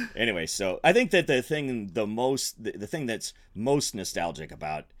 Anyway, so I think that the thing that's most nostalgic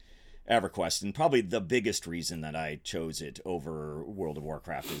about EverQuest, and probably the biggest reason that I chose it over World of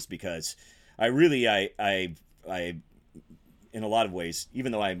Warcraft, is because I in a lot of ways,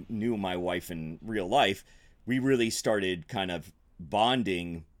 even though I knew my wife in real life, we really started kind of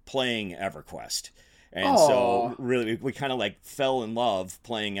bonding playing EverQuest. And so really we kind of like fell in love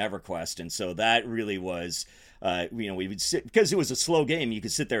playing EverQuest. And so that really was, we would sit, because it was a slow game, you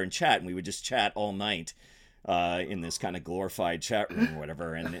could sit there and chat, and we would just chat all night in this kind of glorified chat room or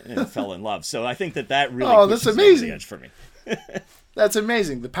whatever, and fell in love. So I think that really that's amazing. The edge for me. That's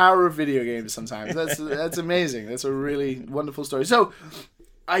amazing. The power of video games sometimes. That's amazing. That's a really wonderful story. So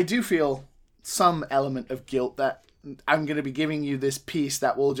I do feel some element of guilt that I'm going to be giving you this piece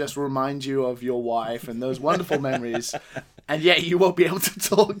that will just remind you of your wife and those wonderful memories, and yet you won't be able to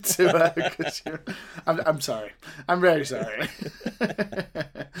talk to her because I'm sorry. I'm very sorry.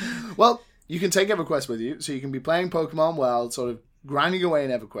 Well, you can take EverQuest with you, so you can be playing Pokemon while sort of grinding away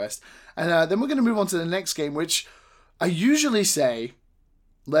in EverQuest, and then we're going to move on to the next game, which I usually say,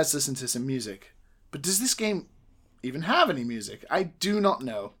 let's listen to some music. But does this game even have any music? I do not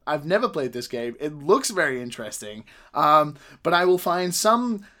know. I've never played this game. It looks very interesting, but I will find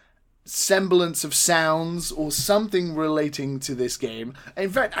some semblance of sounds or something relating to this game.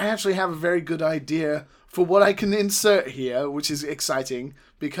 In fact, I actually have a very good idea for what I can insert here, which is exciting,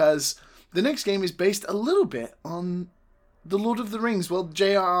 because the next game is based a little bit on The Lord of the Rings,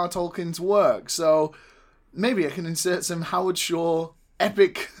 J.R.R. Tolkien's work, so maybe I can insert some Howard Shore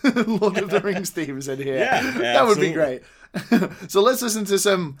epic Lord of the Rings themes in here. Yeah, that would be great. So let's listen to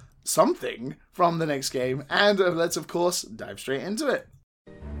something from the next game, and let's, of course, dive straight into it.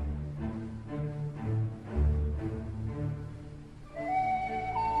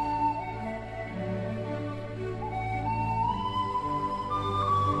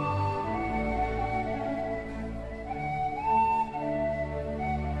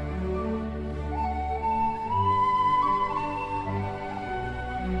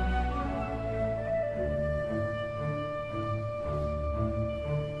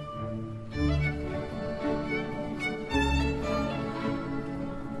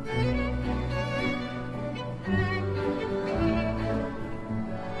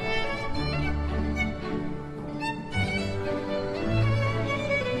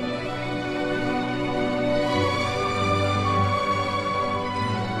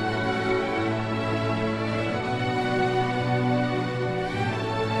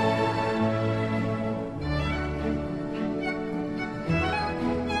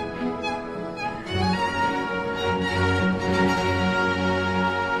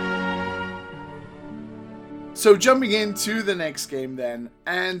 So jumping into the next game then,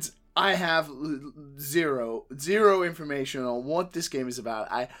 and I have zero information on what this game is about.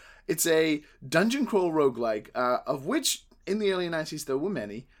 It's a dungeon crawl roguelike, of which in the early 90s there were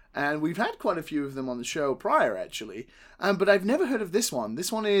many, and we've had quite a few of them on the show prior, actually. But I've never heard of this one.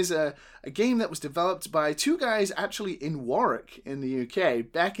 This one is a game that was developed by two guys actually in Warwick in the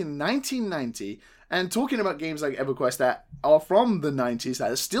UK back in 1990. And talking about games like EverQuest that are from the 90s that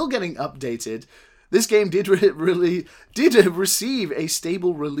are still getting updated, this game did receive a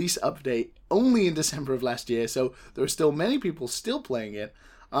stable release update only in December of last year, so there are still many people still playing it.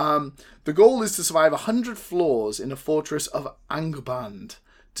 The goal is to survive 100 floors in a fortress of Angband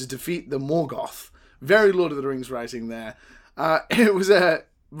to defeat the Morgoth, Very Lord of the Rings writing there. It was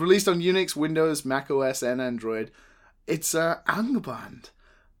released on Unix, Windows, Mac OS, and Android. It's Angband.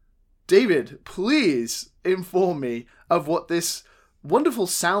 David, please inform me of what this wonderful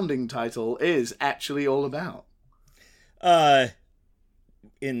sounding title is actually all about.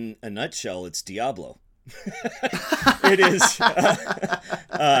 In a nutshell, it's Diablo. It is.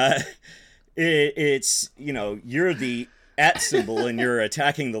 It's, you're the at symbol and you're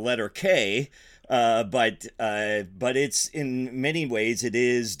attacking the letter K, but it's, in many ways, it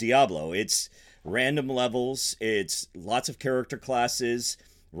is Diablo. It's random levels, it's lots of character classes,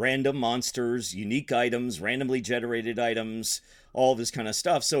 random monsters, unique items, randomly generated items, all this kind of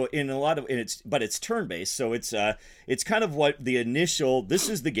stuff. So it's turn-based. So it's kind of what this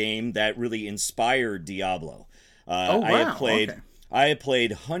is the game that really inspired Diablo. Wow. I had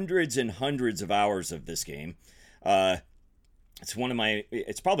played hundreds and hundreds of hours of this game.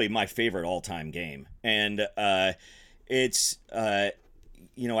 It's probably my favorite all-time game. And I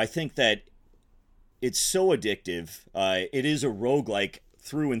think that it's so addictive. It is a roguelike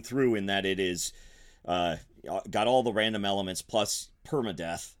through and through, in that it is got all the random elements plus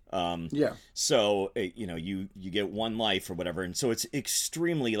permadeath. So you get one life or whatever, and so it's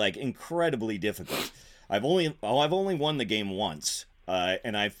extremely, incredibly difficult. I've only won the game once,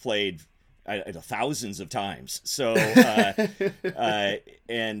 and I've played thousands of times. So it's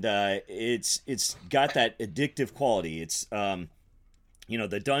got that addictive quality. It's the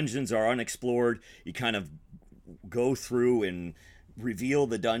dungeons are unexplored. You kind of go through and reveal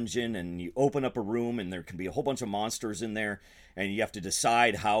the dungeon, and you open up a room, and there can be a whole bunch of monsters in there, and you have to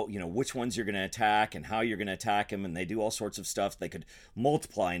decide how, which ones you're going to attack and how you're going to attack them, and they do all sorts of stuff. They could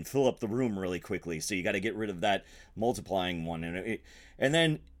multiply and fill up the room really quickly, so you got to get rid of that multiplying one, and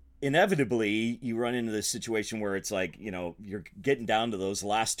then inevitably you run into this situation where it's you're getting down to those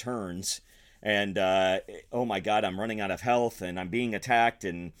last turns, and oh my god, I'm running out of health and I'm being attacked,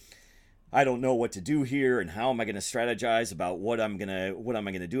 and I don't know what to do here, and how am I going to strategize about what am I going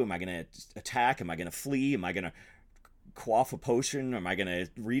to do? Am I going to attack? Am I going to flee? Am I going to quaff a potion? Am I going to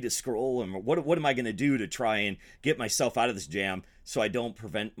read a scroll? And what am I going to do to try and get myself out of this jam so I don't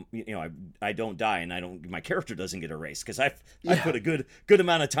I don't die, and my character doesn't get erased, because I put a good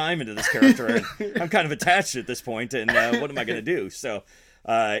amount of time into this character, and I'm kind of attached at this point, and what am I going to do? So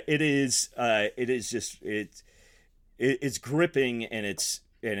it is gripping, and it's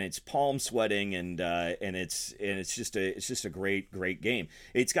palm sweating, and it's just a great game.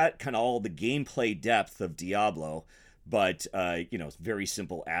 It's got kind of all the gameplay depth of Diablo, but it's very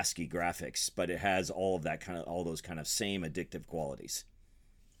simple ASCII graphics, but it has all those kind of same addictive qualities.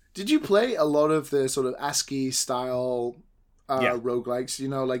 Did you play a lot of the sort of ASCII style roguelikes,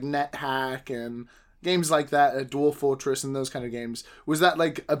 like NetHack and games like that, Dwarf Fortress and those kind of games? Was that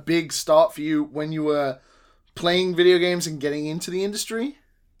like a big start for you when you were playing video games and getting into the industry?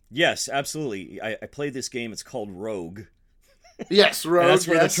 Yes, absolutely. I played this game. It's called Rogue. Yes, Rogue. That's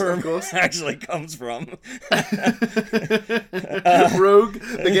where the term actually comes from. Rogue,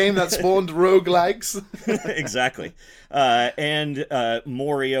 the game that spawned roguelikes. Exactly. And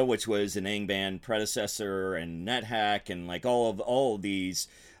Moria, which was an Angband predecessor, and NetHack, and all of these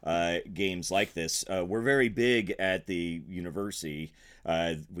games like this. We're very big at the university.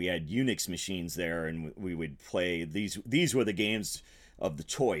 We had Unix machines there, and we would play these. These were the games of the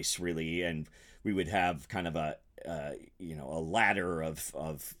choice, really, and we would have kind of a ladder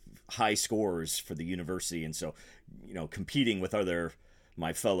of high scores for the university, and so competing with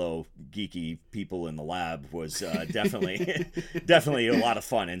my fellow geeky people in the lab was definitely a lot of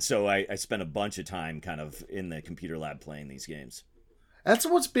fun, and so I spent a bunch of time kind of in the computer lab playing these games. That's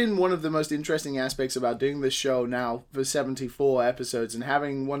what's been one of the most interesting aspects about doing this show now for 74 episodes, and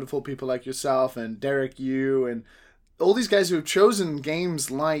having wonderful people like yourself and Derek Yu and all these guys who have chosen games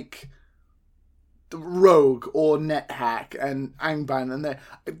like Rogue or NetHack and Angband, and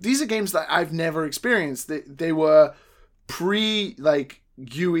these are games that I've never experienced. They were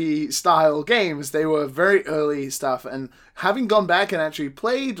GUI style games. They were very early stuff, and having gone back and actually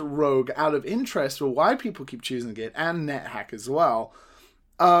played Rogue out of interest for why people keep choosing it, and NetHack as well,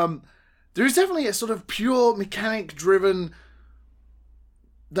 there's definitely a sort of pure mechanic driven,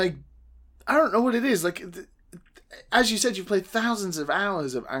 I don't know what it is, as you said, you've played thousands of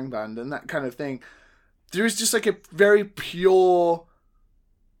hours of Angband and that kind of thing. There is just a very pure,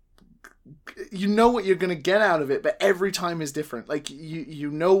 you know what you're going to get out of it, but every time is different.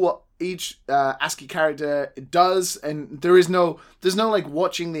 You know what each ASCII character does, and there's no like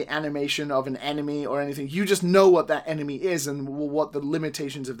watching the animation of an enemy or anything. You just know what that enemy is and what the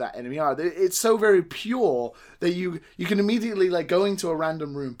limitations of that enemy are. It's so very pure that you can immediately like go into a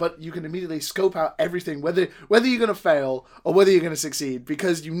random room, but you can immediately scope out everything, whether you're going to fail or whether you're going to succeed,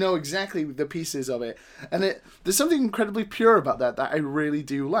 because you know exactly the pieces of it. And there's something incredibly pure about that I really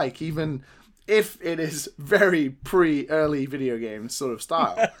do like, even if it is very early video game sort of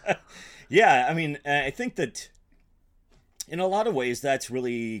style. Yeah, I mean, I think that in a lot of ways that's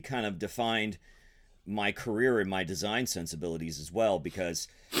really kind of defined my career and my design sensibilities as well, because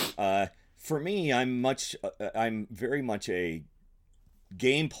for me, I'm very much a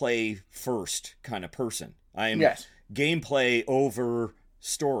gameplay first kind of person. I'm gameplay over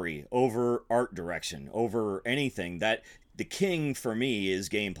story, over art direction, over anything. That the king for me is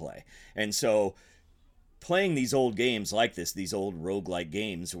gameplay. And so playing these old games like this, these old roguelike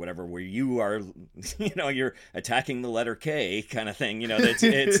games or whatever, where you are, you're attacking the letter K kind of thing,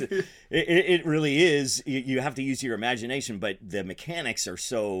 it really is. You have to use your imagination, but the mechanics are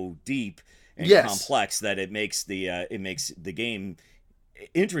so deep and complex that it makes the game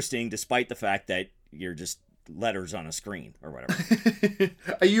interesting, despite the fact that you're just letters on a screen or whatever.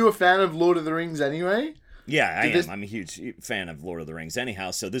 Are you a fan of Lord of the Rings anyway? Yeah, I am. I'm a huge fan of Lord of the Rings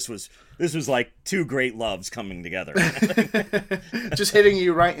anyhow, so this was like two great loves coming together. Just hitting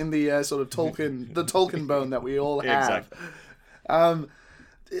you right in the sort of Tolkien bone that we all have. Exactly.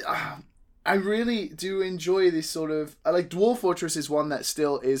 I really do enjoy this sort of... like, Dwarf Fortress is one that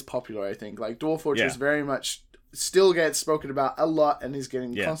still is popular, I think. Like, Dwarf Fortress very much still gets spoken about a lot and is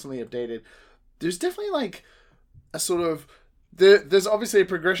getting constantly updated. There's definitely, like, a sort of... There's obviously a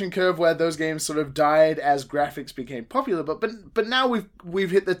progression curve where those games sort of died as graphics became popular, but now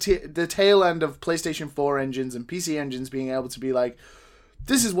we've hit the tail end of PlayStation 4 engines and PC engines being able to be like,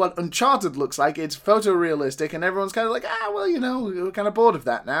 this is what Uncharted looks like. It's photorealistic, and everyone's kind of like, we're kind of bored of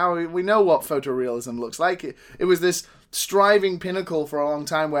that now. We know what photorealism looks like. It was this striving pinnacle for a long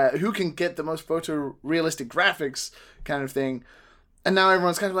time where who can get the most photorealistic graphics kind of thing. And now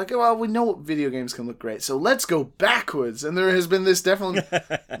everyone's kind of like, well, we know what video games can look great, so let's go backwards. And there has been this definitely,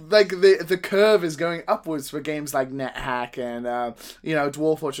 like, the curve is going upwards for games like NetHack and,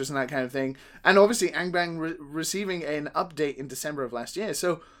 Dwarf Fortress and that kind of thing. And obviously, Angbang receiving an update in December of last year.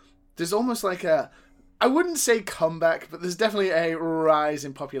 So there's almost like I wouldn't say comeback, but there's definitely a rise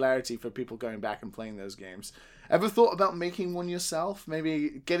in popularity for people going back and playing those games. Ever thought about making one yourself?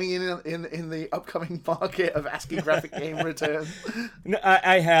 Maybe getting in the upcoming market of ASCII graphic game return? No,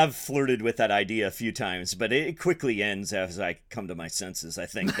 I have flirted with that idea a few times, but it quickly ends as I come to my senses. I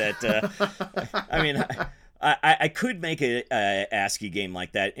think that, I mean, I could make a ASCII game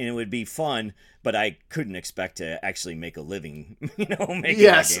like that, and it would be fun, but I couldn't expect to actually make a living, making a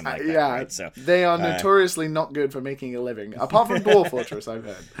game like that. Right? So, they are notoriously not good for making a living, apart from Dwarf Fortress, I've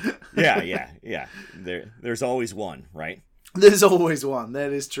heard. Yeah. There's always one, right? There's always one,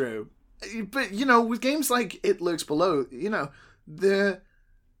 that is true. But, with games like It Lurks Below,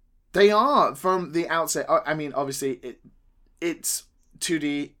 they are, from the outset, I mean, obviously, it's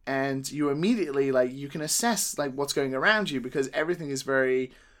 2D, and you immediately, like, you can assess, like, what's going around you, because everything is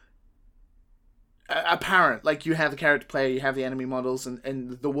very apparent. Like, you have the character player, you have the enemy models,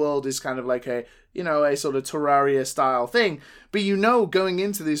 and the world is kind of like a sort of Terraria style thing, but going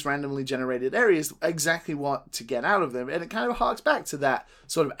into these randomly generated areas exactly what to get out of them, and it kind of harks back to that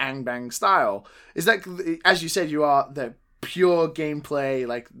sort of Angbang style. Is that, as you said, you are the pure gameplay,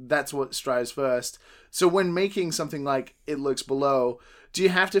 like, that's what strives first. So when making something like It Lurks Below, do you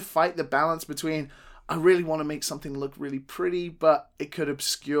have to fight the balance between, I really want to make something look really pretty, but it could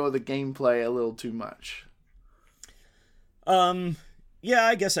obscure the gameplay a little too much? Yeah,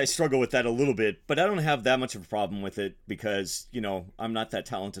 I guess I struggle with that a little bit, but I don't have that much of a problem with it because, I'm not that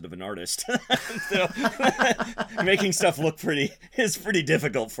talented of an artist. So making stuff look pretty is pretty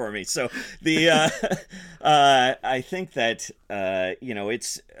difficult for me. So I think that,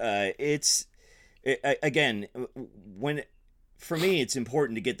 again, for me, it's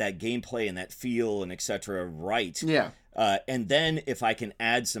important to get that gameplay and that feel and etc. right. Yeah. And then if I can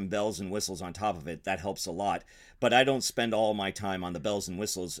add some bells and whistles on top of it, that helps a lot. But I don't spend all my time on the bells and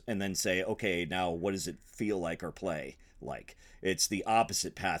whistles and then say, okay, now what does it feel like or play like? It's the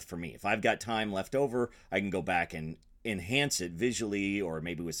opposite path for me. If I've got time left over, I can go back and enhance it visually or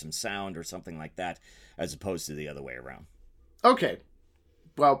maybe with some sound or something like that, as opposed to the other way around. Okay.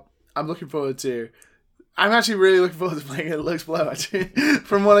 Well, I'm actually really looking forward to playing It Lurks Below, actually,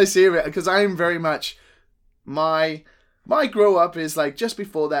 from what I see of it, because I'm very much, my grow up is like just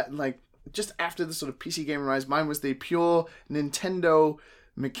before that, like just after the sort of PC game rise. Mine was the pure Nintendo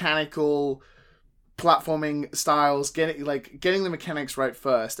mechanical platforming styles, getting the mechanics right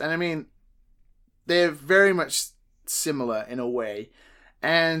first. And I mean, they're very much similar in a way.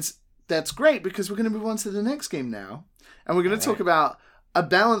 And that's great because we're going to move on to the next game now. And we're going to talk about a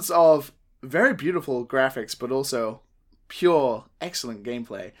balance of very beautiful graphics, but also pure, excellent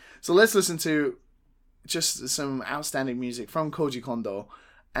gameplay. So let's listen to just some outstanding music from Koji Kondo.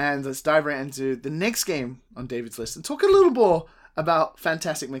 And let's dive right into the next game on David's list and talk a little more about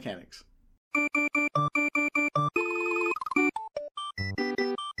fantastic mechanics.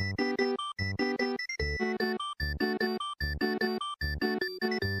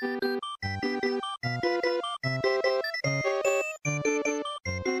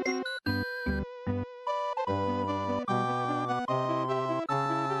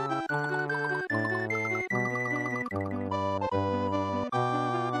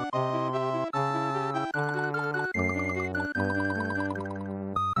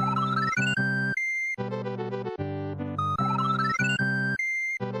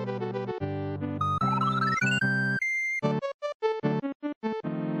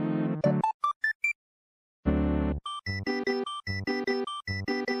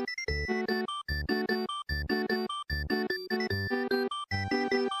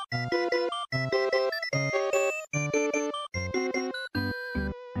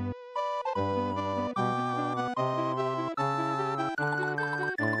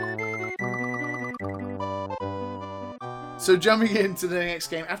 So jumping into the next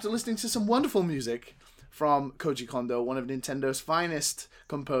game, after listening to some wonderful music from Koji Kondo, one of Nintendo's finest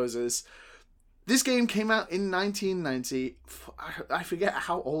composers, this game came out in 1990. I forget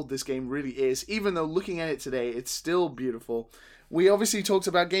how old this game really is, even though looking at it today, it's still beautiful. We obviously talked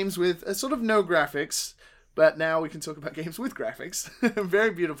about games with a sort of no graphics, but now we can talk about games with graphics. Very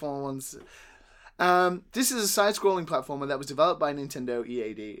beautiful ones. This is a side-scrolling platformer that was developed by Nintendo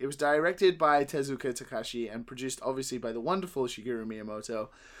EAD. It was directed by Tezuka Takashi and produced obviously by the wonderful Shigeru Miyamoto.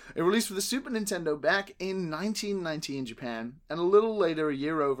 It released for the Super Nintendo back in 1990 in Japan, and a little later, a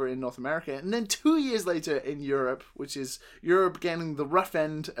year over in North America, and then 2 years later in Europe, which is Europe getting the rough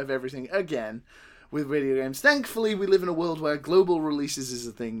end of everything again with video games. Thankfully, we live in a world where global releases is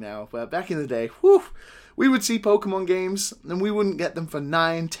a thing now, but back in the day, we would see Pokemon games, and we wouldn't get them for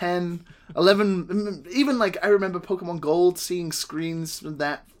 9, 10, 11, even I remember Pokemon Gold, seeing screens of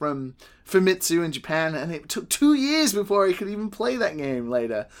that from Famitsu in Japan, and it took 2 years before I could even play that game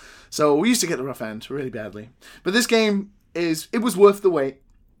later. So we used to get the rough end really badly. But this game it was worth the wait.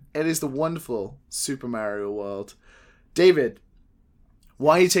 It is the wonderful Super Mario World. David,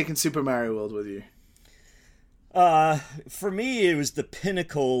 why are you taking Super Mario World with you? For me, it was the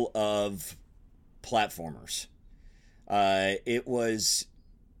pinnacle of platformers. It was...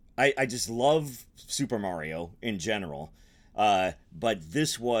 I just love Super Mario in general, but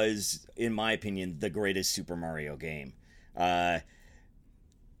this was, in my opinion, the greatest Super Mario game. I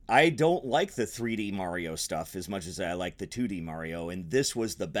don't like the 3D Mario stuff as much as I like the 2D Mario, and this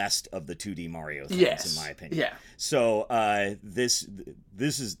was the best of the 2D Mario things, in my opinion. Yeah. So that's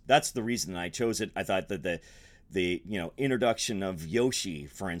the reason I chose it. I thought that the introduction of Yoshi,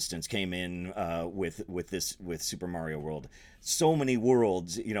 for instance, came in with Super Mario World. So many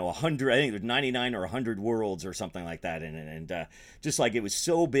worlds, 100, I think there's 99 or 100 worlds or something like that in it. And just it was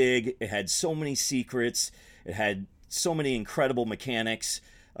so big, it had so many secrets, it had so many incredible mechanics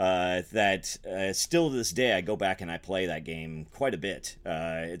that still to this day I go back and I play that game quite a bit.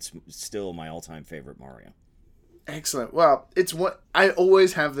 It's still my all-time favorite Mario. Excellent. Well, it's what I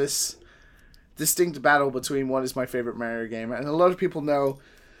always have this distinct battle between what is my favorite Mario game, and a lot of people know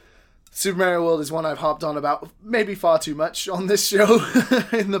Super Mario World is one I've hopped on about maybe far too much on this show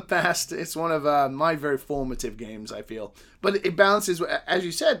in the past. It's one of my very formative games, I feel. But it balances, as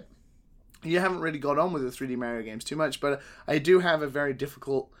you said, you haven't really got on with the 3D Mario games too much, but I do have a very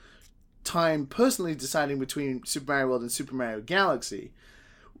difficult time personally deciding between Super Mario World and Super Mario Galaxy.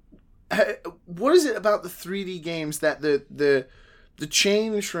 What is it about the 3D games that the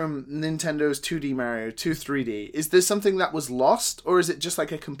change from Nintendo's 2D Mario to 3D, is there something that was lost, or is it just a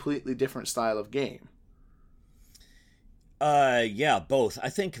completely different style of game? Yeah, both. I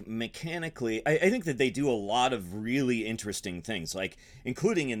think mechanically, I think that they do a lot of really interesting things,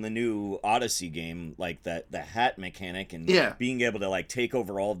 including in the new Odyssey game, the hat mechanic and being able to take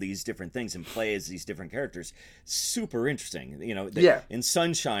over all these different things and play as these different characters. Super interesting. In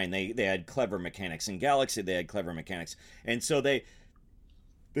Sunshine, they had clever mechanics. In Galaxy, they had clever mechanics. And so they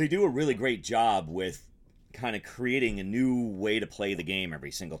do a really great job with kind of creating a new way to play the game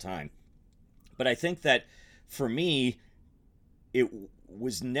every single time. But I think that, for me,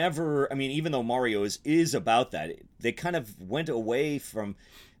 was never, I mean, even though Mario is about that, they kind of went away from,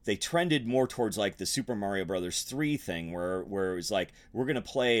 they trended more towards like the Super Mario Brothers 3 thing where it was like, we're going to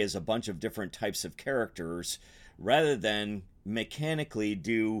play as a bunch of different types of characters rather than mechanically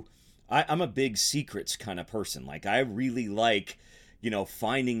do, I'm a big secrets kind of person. Like, I really like,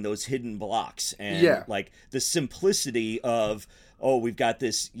 finding those hidden blocks and like the simplicity of, oh, we've got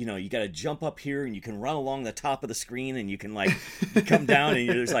this, you got to jump up here and you can run along the top of the screen and you can like come down and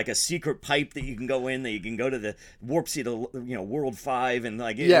there's like a secret pipe that you can go in, that you can go to the warp seat of, World 5 and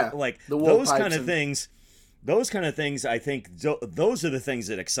like, like those kind of things. Those kind of things, I think, those are the things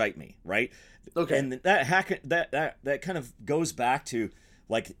that excite me, right? Okay. And that kind of goes back to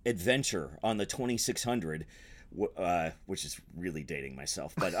like Adventure on the 2600, which is really dating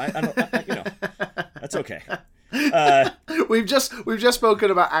myself, but I don't, that's okay. We've just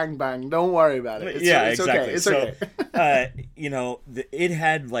spoken about Ang Bang. Don't worry about it. It's exactly. Okay. It's okay. It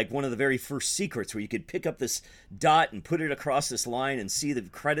had like one of the very first secrets where you could pick up this dot and put it across this line and see the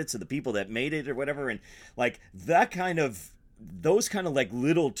credits of the people that made it or whatever, and like those kind of like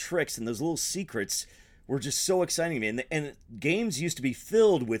little tricks and those little secrets were just so exciting to me. And games used to be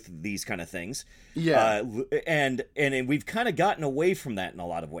filled with these kind of things. Yeah. And we've kind of gotten away from that in a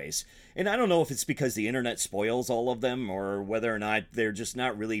lot of ways. And I don't know if it's because the internet spoils all of them or whether or not they're just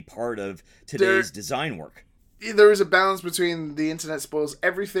not really part of today's design work. There is a balance between the internet spoils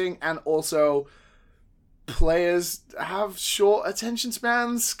everything and also players have short attention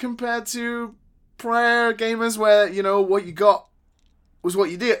spans compared to prior gamers where, what you got was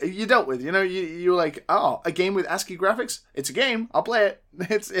what you dealt with. You were like, oh, a game with ASCII graphics? It's a game. I'll play it.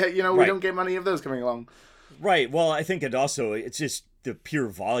 It's, we don't get many of those coming along. Right. Well, I think it's just the pure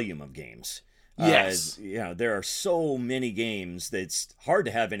volume of games. Yes. There are so many games that it's hard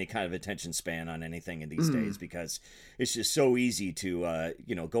to have any kind of attention span on anything in these days because it's just so easy to,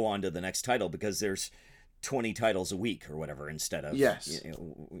 go on to the next title because there's 20 titles a week or whatever instead of,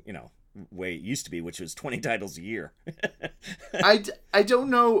 way it used to be, which was 20 titles a year. I don't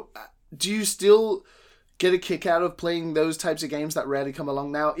know. Do you still get a kick out of playing those types of games that rarely come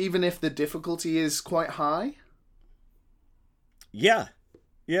along now, even if the difficulty is quite high? Yeah.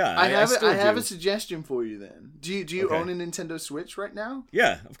 I have a suggestion for you then. Do you own a Nintendo Switch right now?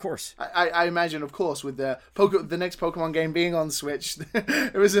 Yeah, of course. I imagine, of course, with the next Pokemon game being on Switch,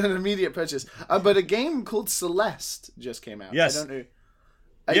 it was an immediate purchase. But a game called Celeste just came out. Yes. I don't know.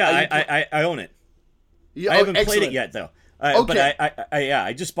 I own it. I haven't played it yet, though. Okay. But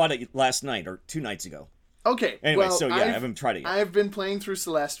I just bought it last night or 2 nights ago. Okay. Anyway, I haven't tried it yet. I've been playing through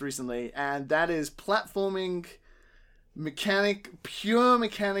Celeste recently, and that is platforming, pure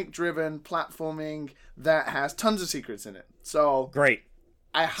mechanic-driven platforming that has tons of secrets in it. So great.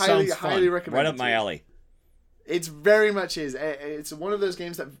 I highly recommend it. Right up my alley. It's very much is. It's one of those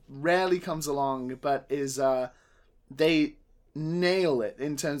games that rarely comes along, but is they nail it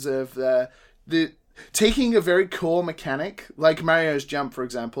in terms of the taking a very core mechanic like Mario's jump, for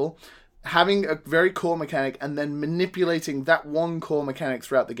example, having a very core mechanic and then manipulating that one core mechanic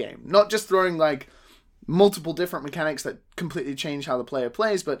throughout the game, not just throwing like multiple different mechanics that completely change how the player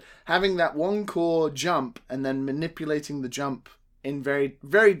plays, but having that one core jump and then manipulating the jump in very,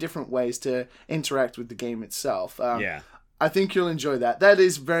 very different ways to interact with the game itself. I think you'll enjoy that. That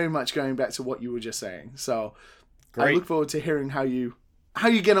is very much going back to what you were just saying. So great. I look forward to hearing how you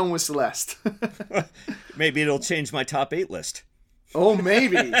get on with Celeste. Maybe it'll change my top 8 list. Oh,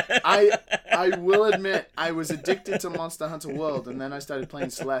 maybe. I will admit I was addicted to Monster Hunter World, and then I started playing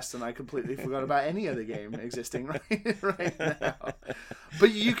Celeste, and I completely forgot about any other game existing right now.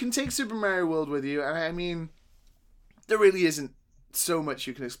 But you can take Super Mario World with you, and I mean, there really isn't so much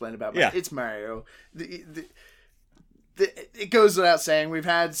you can explain about Mario. Yeah. It's Mario. It goes without saying, we've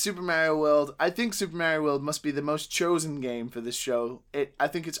had Super Mario World. I think Super Mario World must be the most chosen game for this show. I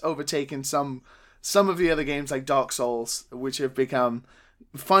think it's overtaken some of the other games like Dark Souls, which have become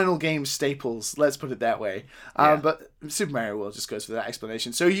final game staples. Let's put it that way. Yeah. But Super Mario World just goes for that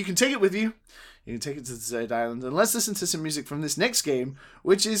explanation. So you can take it with you. You can take it to the Desert Island. And let's listen to some music from this next game,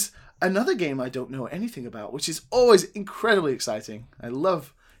 which is another game I don't know anything about, which is always incredibly exciting. I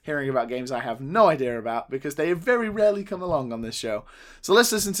love hearing about games I have no idea about because they very rarely come along on this show. So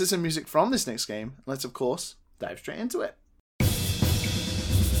let's listen to some music from this next game. Let's, of course, dive straight into it.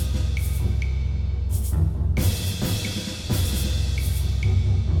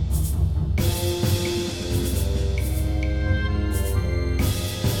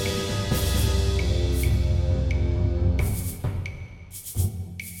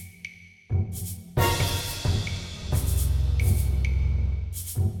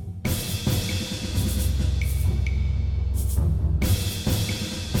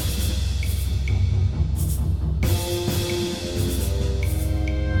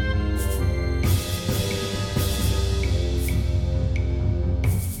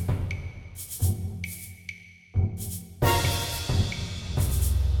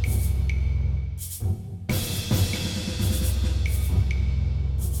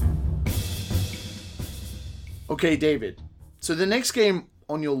 Okay, David. So the next game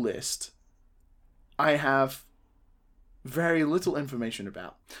on your list, I have very little information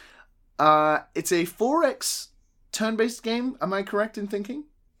about. It's a 4X turn-based game. Am I correct in thinking?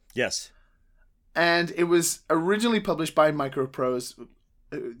 Yes. And it was originally published by Microprose.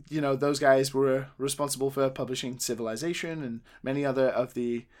 Those guys were responsible for publishing Civilization and many other of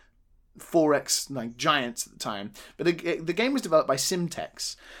the 4X giants at the time. But the game was developed by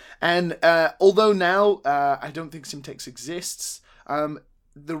Simtex. And although now I don't think Simtex exists,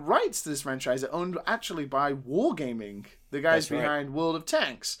 the rights to this franchise are owned actually by Wargaming, the guys behind World of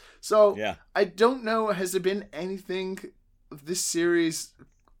Tanks. So yeah. I don't know, has there been anything of this series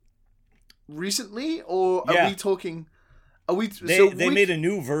recently, or are we talking? They made a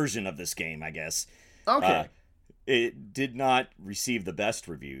new version of this game, I guess. Okay. It did not receive the best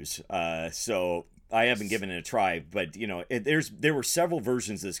reviews, so I haven't given it a try. But there were several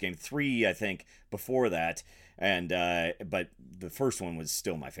versions of this game, 3 I think before that, and but the first one was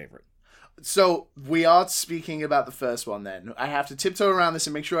still my favorite. So we are speaking about the first one. Then I have to tiptoe around this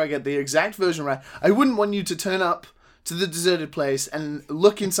and make sure I get the exact version right. I wouldn't want you to turn up to the deserted place and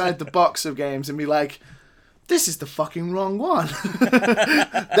look inside the box of games and be like, this is the fucking wrong one.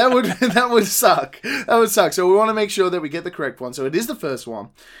 that would suck. That would suck. So we want to make sure that we get the correct one. So it is the first one.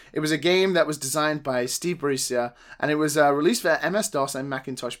 It was a game that was designed by Steve Brescia, and it was released for MS-DOS and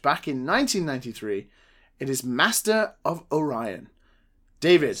Macintosh back in 1993. It is Master of Orion.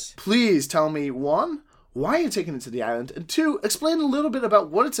 David, please tell me, 1, why you're taking it to the island, and 2, explain a little bit about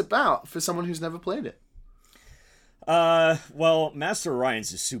what it's about for someone who's never played it. Well, Master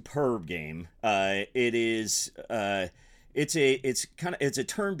Orion's a superb game. It's a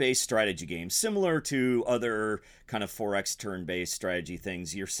turn-based strategy game, similar to other kind of 4X turn-based strategy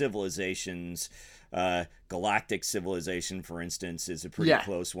things. Your civilizations, Galactic Civilization, for instance, is a pretty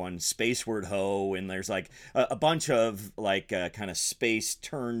close one. Spaceward Ho, and there's like a bunch of kind of space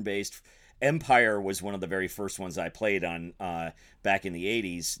turn-based. Empire was one of the very first ones I played on back in the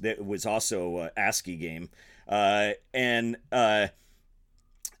 80s. That was also an ASCII game. What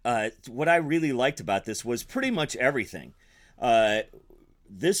I really liked about this was pretty much everything.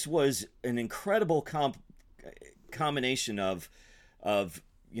 This was an incredible combination of the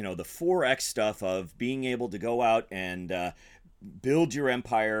 4X stuff of being able to go out and build your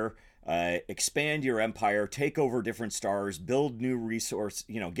empire, expand your empire, take over different stars, build new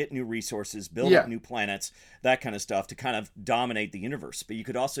get new resources, build up new planets, that kind of stuff to kind of dominate the universe. But you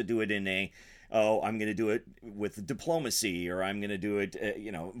could also do it in I'm going to do it with diplomacy, or I'm going to do it,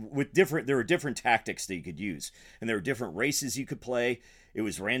 with there are different tactics that you could use, and there are different races you could play. It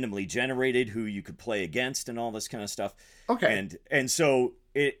was randomly generated who you could play against and all this kind of stuff. Okay. And so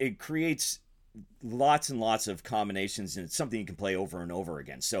it creates lots and lots of combinations, and it's something you can play over and over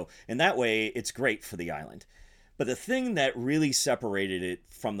again. So in that way, it's great for the island. But the thing that really separated it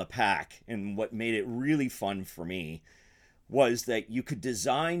from the pack, and what made it really fun for me, was that you could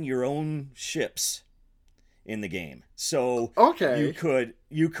design your own ships in the game. So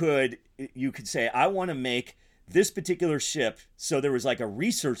you could say, I want to make this particular ship. So there was like a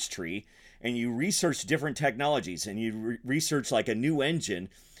research tree, and you research different technologies, and you research like a new engine,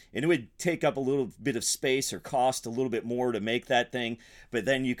 and it would take up a little bit of space or cost a little bit more to make that thing. But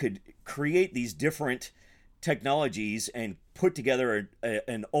then you could create these different technologies and put together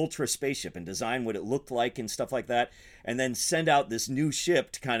an ultra spaceship and design what it looked like and stuff like that, and then send out this new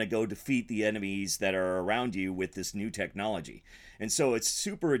ship to kind of go defeat the enemies that are around you with this new technology. And so it's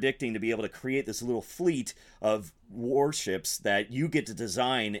super addicting to be able to create this little fleet of warships that you get to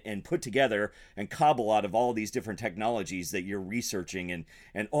design and put together and cobble out of all these different technologies that you're researching, and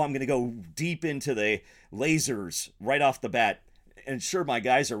I'm going to go deep into the lasers right off the bat. And sure, my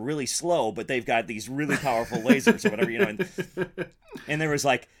guys are really slow, but they've got these really powerful lasers or whatever, and there was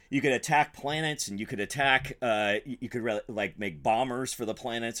like, you could attack planets, and you could attack, you could like make bombers for the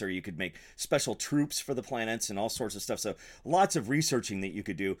planets, or you could make special troops for the planets and all sorts of stuff. So lots of researching that you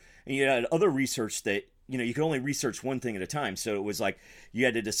could do. And you had other research that, you could only research one thing at a time. So it was like, you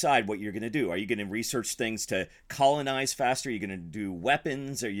had to decide what you're going to do. Are you going to research things to colonize faster? Are you going to do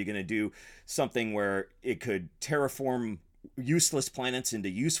weapons? Are you going to do something where it could terraform useless planets into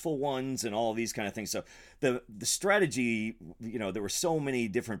useful ones, and all of these kind of things? So the strategy, there were so many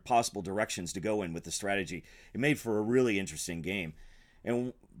different possible directions to go in with the strategy. It made for a really interesting game.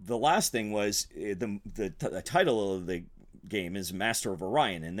 And the last thing was the title of the game is Master of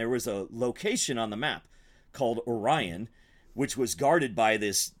Orion, and there was a location on the map called Orion, which was guarded by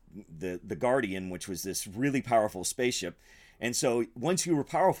the Guardian, which was this really powerful spaceship. And so once you were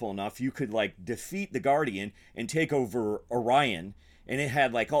powerful enough, you could like defeat the Guardian and take over Orion and it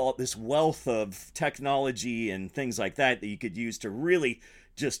had like all this wealth of technology and things like that you could use to really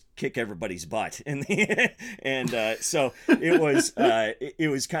just kick everybody's butt. And so it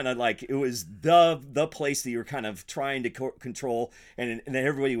was kind of like it was the place that you were kind of trying to control, and then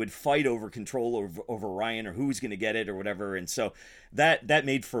everybody would fight over control over Ryan or who's going to get it or whatever. And so that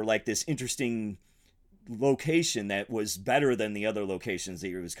made for like this interesting location that was better than the other locations.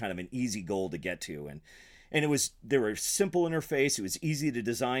 It was kind of an easy goal to get to, and there were simple interface. It was easy to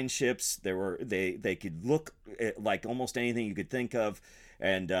design ships. They could look like almost anything you could think of,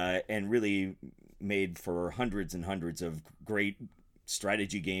 and really made for hundreds and hundreds of great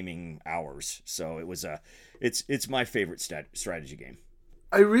strategy gaming hours. So it's my favorite strategy game.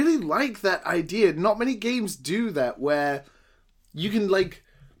 I really like that idea. Not many games do that, where you can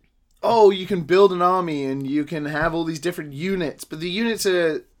you can build an army and you can have all these different units, but the units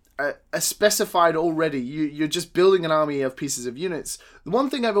are specified already. You're just building an army of pieces of units. The one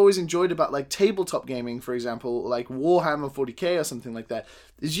thing I've always enjoyed about like tabletop gaming, for example, like Warhammer 40k or something like that,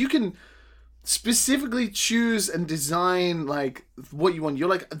 is you can specifically choose and design like what you want. You're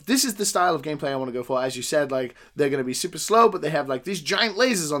like, this is the style of gameplay I want to go for. As you said, like they're going to be super slow, but they have like these giant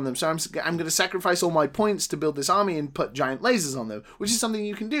lasers on them. So I'm going to sacrifice all my points to build this army and put giant lasers on them, which is something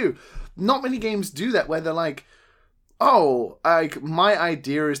you can do. Not many games do that, where they're like, oh, like my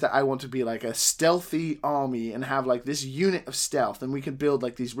idea is that I want to be like a stealthy army and have like this unit of stealth, and we can build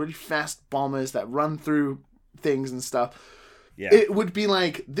like these really fast bombers that run through things and stuff. Yeah. It would be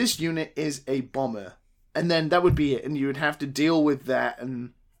like, this unit is a bomber, and then that would be it, and you would have to deal with that.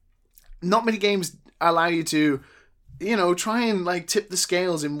 And not many games allow you to, try and like tip the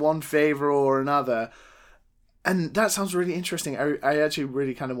scales in one favor or another. And that sounds really interesting. I actually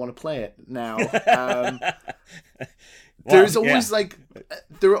really kind of want to play it now. There's always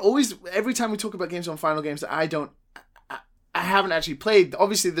there are always, every time we talk about games on Final Games that I haven't actually played,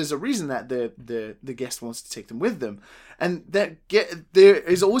 obviously there's a reason that the guest wants to take them with them. And there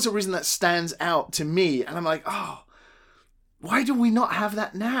is always a reason that stands out to me. And I'm like, oh, why do we not have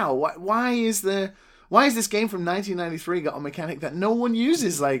that now? Why is this game from 1993 got a mechanic that no one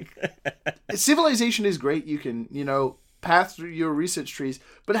uses? Like, Civilization is great. You can, path through your research trees,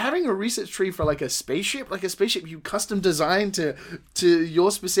 but having a research tree for like a spaceship you custom design to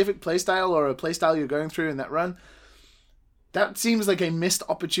your specific playstyle or a playstyle you're going through in that run, that seems like a missed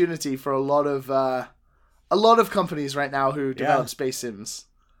opportunity for a lot of companies right now who develop space sims.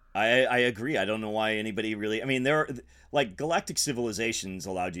 I agree. I don't know why anybody really... I mean, there are... Like, Galactic Civilizations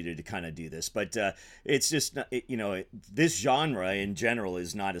allowed you to kind of do this, but it's just, this genre in general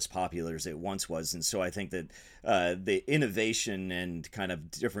is not as popular as it once was, and so I think that the innovation and kind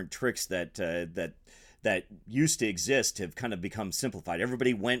of different tricks that used to exist have kind of become simplified.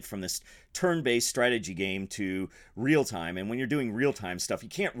 Everybody went from this turn-based strategy game to real-time, and when you're doing real-time stuff, you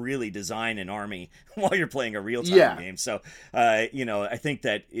can't really design an army while you're playing a real-time game. So, I think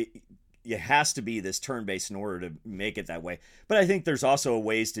that it has to be this turn-based in order to make it that way. But I think there's also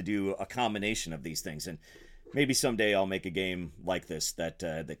ways to do a combination of these things, and maybe someday I'll make a game like this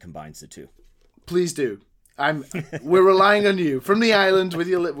that combines the two. Please do. We're relying on you from the island with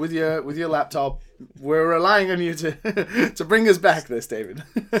your laptop. We're relying on you to bring us back this, David.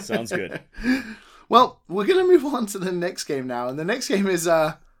 Sounds good. Well, we're going to move on to the next game now, and the next game is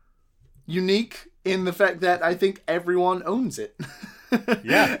unique in the fact that I think everyone owns it.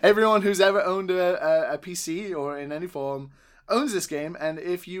 Yeah. Everyone who's ever owned a PC or in any form owns this game, and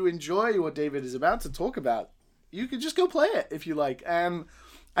if you enjoy what David is about to talk about, you can just go play it if you like.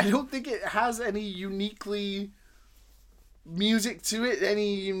 I don't think it has any uniquely music to it,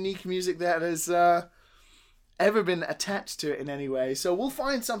 any unique music that has ever been attached to it in any way. So we'll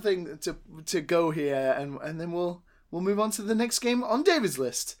find something to go here, and then we'll move on to the next game on David's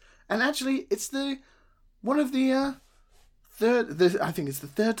list. And actually, it's one of the I think it's the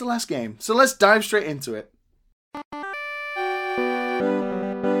third to last game. So let's dive straight into it.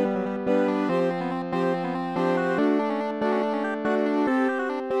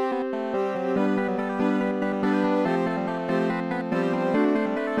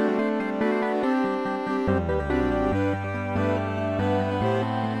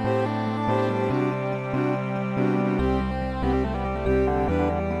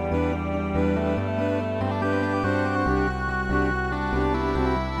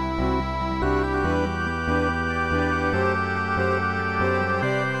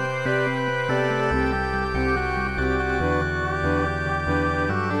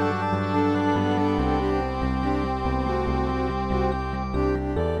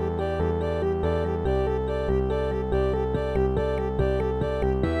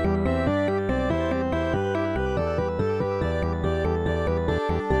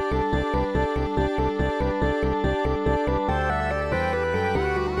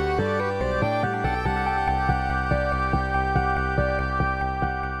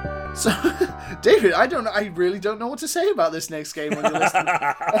 So, David, I really don't know what to say about this next game when you're listening.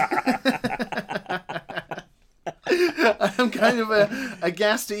 I'm kind of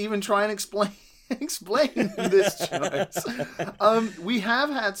aghast to even try and explain this choice. We have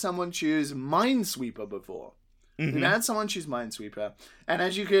had someone choose Minesweeper before. Mm-hmm. We've had someone choose Minesweeper, and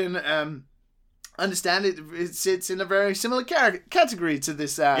as you can understand, it sits in a very similar category to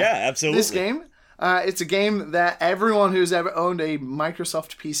this. Absolutely. This game. It's a game that everyone who's ever owned a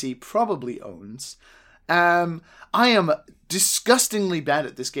Microsoft PC probably owns. I am disgustingly bad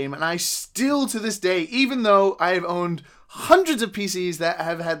at this game, and I still, to this day, even though I have owned hundreds of PCs that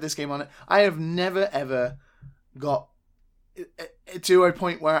have had this game on it, I have never, ever got to a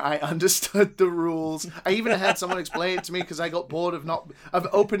point where I understood the rules. I even had someone explain it to me because I got bored of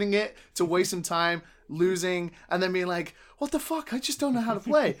opening it to waste some time, losing, and then being like, what the fuck? I just don't know how to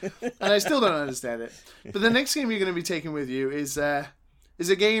play. And I still don't understand it. But the next game you're going to be taking with you is a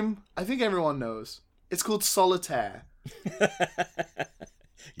game I think everyone knows. It's called Solitaire.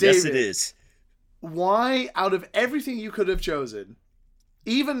 Yes, it is. Why, out of everything you could have chosen,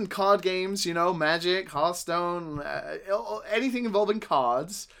 even card games, Magic, Hearthstone, anything involving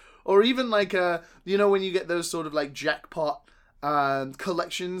cards, or even like, when you get those sort of like jackpot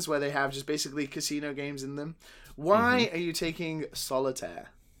collections where they have just basically casino games in them. Why are you taking Solitaire?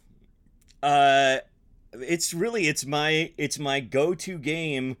 It's my go-to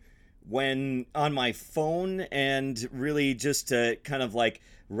game when on my phone, and really just to kind of like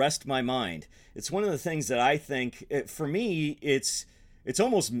rest my mind. It's one of the things that I think, for me, it's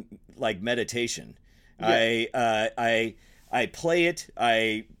almost like meditation. Yeah. I play it.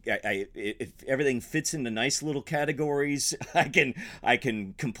 If everything fits into nice little categories, I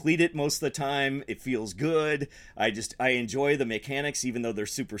can complete it most of the time. It feels good. I enjoy the mechanics, even though they're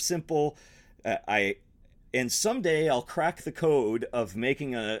super simple. And someday I'll crack the code of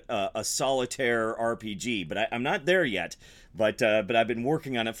making a solitaire RPG, but I'm not there yet. But I've been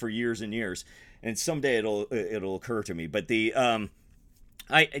working on it for years and years, and someday it'll occur to me. But for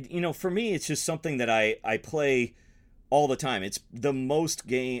me, it's just something that I play all the time. It's the most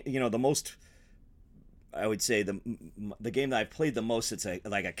game, the most, I would say the game that I've played the most. It's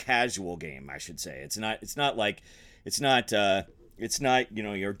like a casual game, I should say. It's not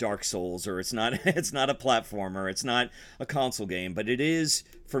your Dark Souls, or it's not a platformer. It's not a console game, but it is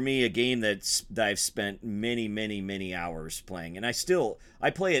for me a game that I've spent many, many, many hours playing, and I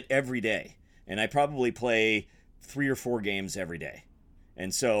play it every day, and I probably play 3 or 4 games every day.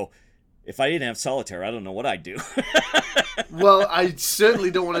 And so, if I didn't have Solitaire, I don't know what I'd do. Well, I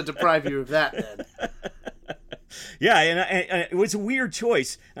certainly don't want to deprive you of that, then. Yeah, and it was a weird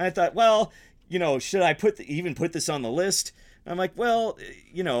choice. And I thought, well, should I even put this on the list? I'm like, well,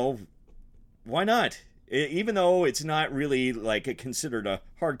 why not? Even though it's not really like considered a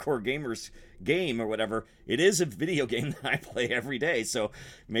hardcore gamer's game or whatever, it is a video game that I play every day. So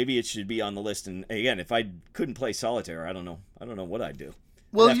maybe it should be on the list. And again, if I couldn't play Solitaire, I don't know what I'd do.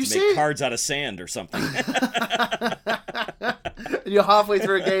 Well, I'd have to make cards out of sand or something. You're halfway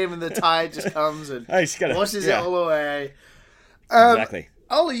through a game and the tide just comes and washes it all away. Exactly.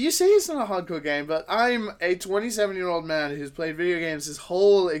 Ollie, you say it's not a hardcore game, but I'm a 27-year-old man who's played video games his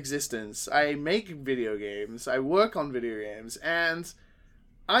whole existence. I make video games, I work on video games, and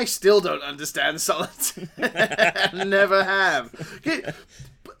I still don't understand Solitaire. Never have. Okay,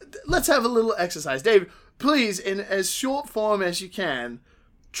 let's have a little exercise. Dave, please, in as short form as you can,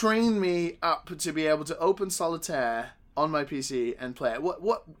 train me up to be able to open Solitaire on my PC and play it.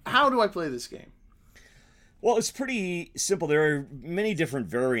 How do I play this game? Well, it's pretty simple. There are many different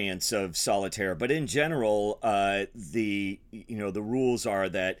variants of Solitaire, but in general, the rules are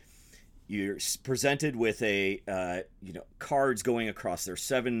that you're presented with cards going across. There's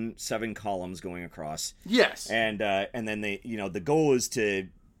seven columns going across. Yes. And then the goal is to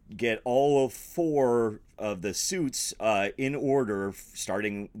get all of 4 of the suits in order,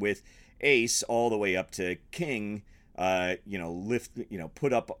 starting with ace all the way up to king.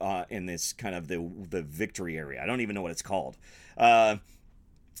 Put up in this kind of the victory area. I don't even know what it's called.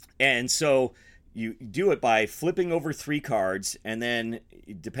 And so you do it by flipping over 3 cards, and then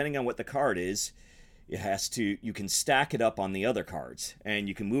depending on what the card is, you can stack it up on the other cards, and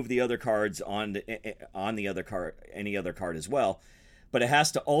you can move the other cards on the other card, any other card as well. But it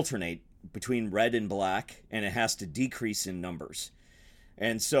has to alternate between red and black, and it has to decrease in numbers.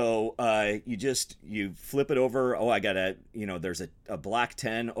 And so you flip it over. Oh, I got there's a black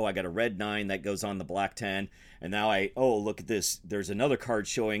 10. Oh, I got a red 9 that goes on the black 10. And now look at this. There's another card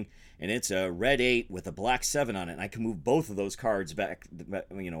showing, and it's a red 8 with a black 7 on it. And I can move both of those cards back,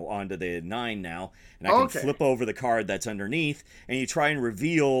 onto the 9 now. And I can flip over the card that's underneath. And you try and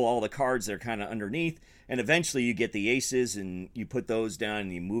reveal all the cards that are kind of underneath. And eventually you get the aces, and you put those down,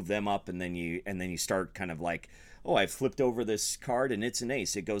 and you move them up, and then you start kind of like, oh, I flipped over this card, and it's an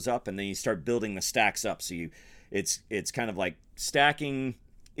ace. It goes up, and then you start building the stacks up. So it's kind of like stacking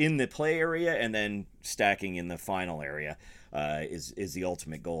in the play area and then stacking in the final area is the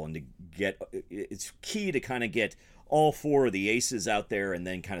ultimate goal. And it's key to kind of get all 4 of the aces out there and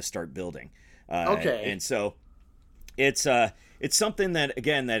then kind of start building. And so it's something that,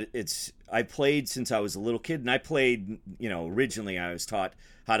 again, I played since I was a little kid, and I played, originally I was taught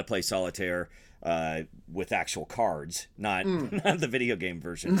how to play solitaire with actual cards, not the video game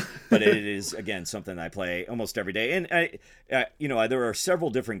version, but it is, again, something I play almost every day. And there are several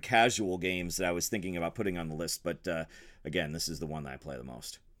different casual games that I was thinking about putting on the list, but again, this is the one that I play the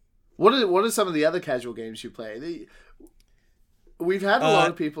most. What are some of the other casual games you play? We've had a lot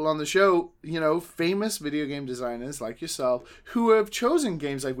of people on the show, famous video game designers like yourself, who have chosen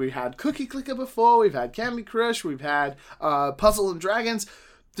games like we had Cookie Clicker before, we've had Candy Crush, we've had Puzzle and Dragons.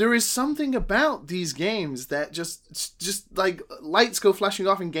 There is something about these games that just like lights go flashing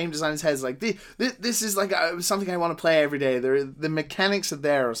off in game designers' heads. Like, this is like something I want to play every day. The mechanics are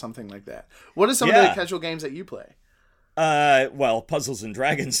there or something like that. What are some of the casual games that you play? Well, Puzzles and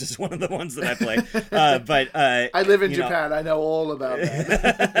Dragons is one of the ones that I play. But I live in Japan. I know all about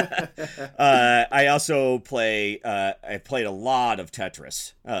that. I also play. I played a lot of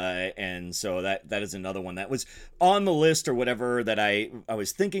Tetris, and so that is another one that was on the list or whatever that I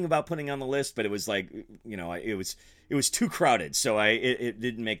was thinking about putting on the list, but it was like it was too crowded, so it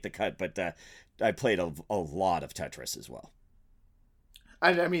didn't make the cut. But I played a lot of Tetris as well.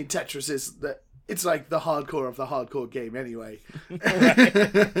 I mean, Tetris is it's like the hardcore of the hardcore game anyway.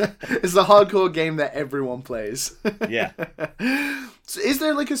 It's the hardcore game that everyone plays. Yeah. So is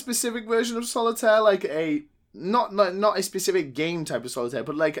there like a specific version of Solitaire, like a not a specific game type of Solitaire,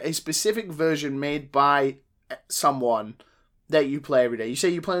 but like a specific version made by someone that you play every day? You say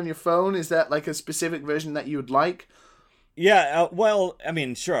you play on your phone. Is that like a specific version that you would like? Yeah. Well, I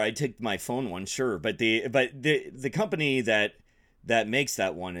mean, sure, I'd take my phone one, sure, but the company that makes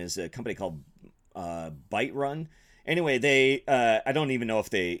that one is a company called Byte Run. Anyway, they I don't even know if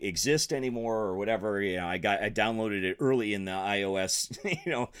they exist anymore or whatever. I downloaded it early in the iOS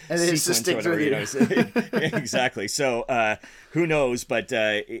and it's just sticks with you. Exactly. So who knows? But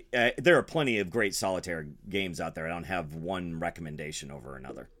there are plenty of great solitaire games out there. I don't have one recommendation over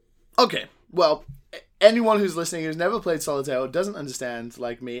another. Okay, well, anyone who's listening who's never played Solitaire or doesn't understand,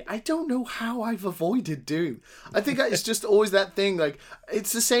 like me, I don't know how I've avoided Doom. I think it's just always that thing, like,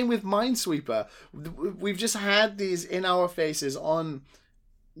 it's the same with Minesweeper. We've just had these in our faces on,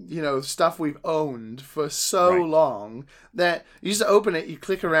 stuff we've owned for so long that you just open it, you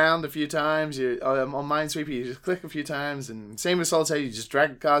click around a few times, on Minesweeper, you just click a few times, and same with Solitaire, you just drag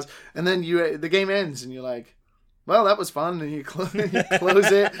the cards, and then the game ends, and you're like, well, that was fun, and you close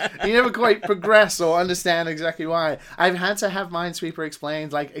it. You never quite progress or understand exactly why. I've had to have Minesweeper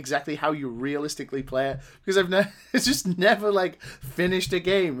explained, like, exactly how you realistically play it, because it's just never, like, finished a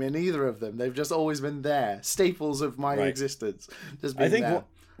game in either of them. They've just always been there. Staples of my existence. Just been I think there.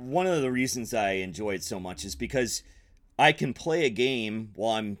 One of the reasons I enjoy it so much is because I can play a game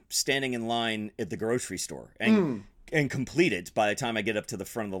while I'm standing in line at the grocery store, and complete it by the time I get up to the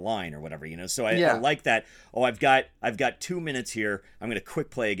front of the line or whatever, So I like that. Oh, I've got 2 minutes here. I'm going to quick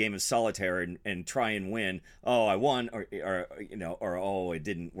play a game of solitaire and try and win. Oh, I won, or oh, it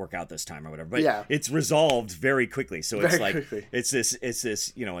didn't work out this time or whatever. But it's resolved very quickly. So it's like quickly. It's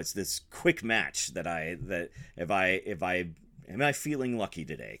this quick match that if am I feeling lucky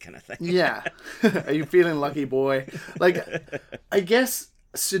today kind of thing. Yeah. Are you feeling lucky, boy? Like, I guess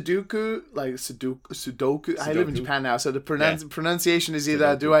Sudoku. I live in Japan now, so the pronunciation is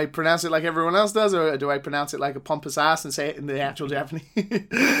either do I pronounce it like everyone else does, or do I pronounce it like a pompous ass and say it in the actual Japanese?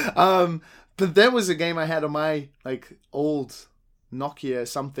 But there was a game I had on my old Nokia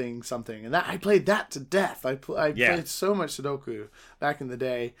something, and that I played that to death. I played so much Sudoku back in the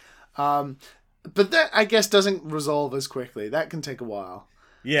day, but that I guess doesn't resolve as quickly. That can take a while.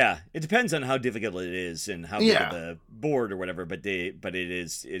 Yeah, it depends on how difficult it is and how big of the board or whatever, but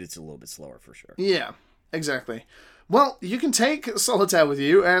it's a little bit slower for sure. Yeah, exactly. Well, you can take Solitaire with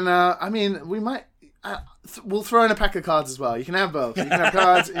you, and We'll throw in a pack of cards as well. You can have both. You can have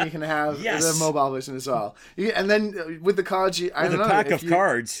cards and you can have the mobile version as well. And then with the cards, I don't know. With a pack of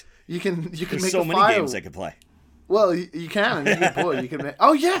cards, you can there's make so a many file. games I could play. Well, you can, and you get bored. You can make...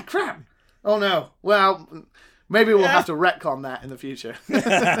 Oh yeah, crap. Oh no. Well, maybe we'll have to retcon that in the future.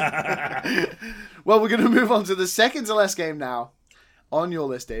 Well, we're going to move on to the second to last game now on your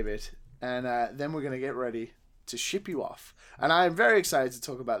list, David, and then we're going to get ready to ship you off. And I'm very excited to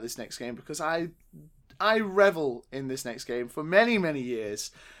talk about this next game because I revel in this next game for many, many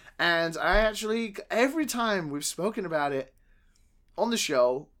years. And I actually, every time we've spoken about it on the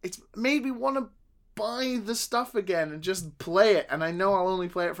show, it's made me want to buy the stuff again and just play it. And I know I'll only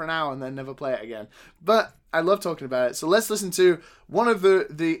play it for an hour and then never play it again. But I love talking about it. So let's listen to one of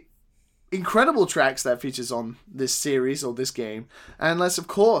the incredible tracks that features on this series or this game. And let's, of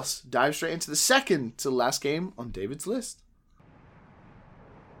course, dive straight into the second to last game on David's list.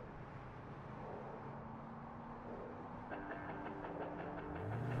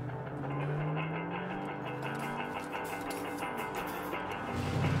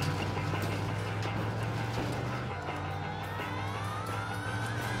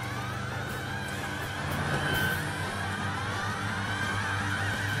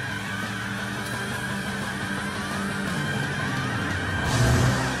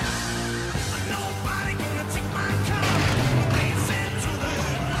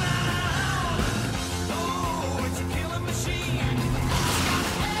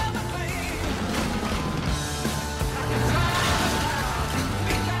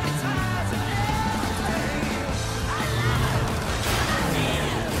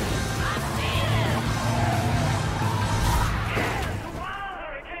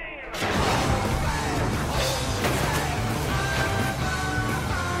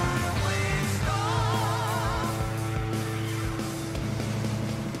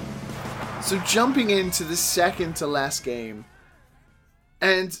 So jumping into the second to last game,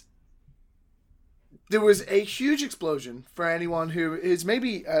 and there was a huge explosion for anyone who is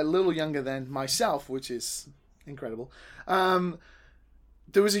maybe a little younger than myself, which is incredible.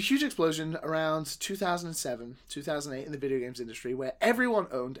 There was a huge explosion around 2007, 2008 in the video games industry where everyone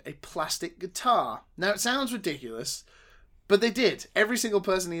owned a plastic guitar. Now it sounds ridiculous, but they did. Every single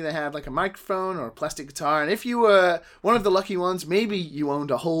person either had like a microphone or a plastic guitar. And if you were one of the lucky ones, maybe you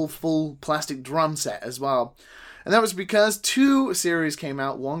owned a whole full plastic drum set as well. And that was because two series came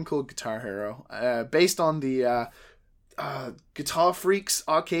out, one called Guitar Hero, based on the Guitar Freaks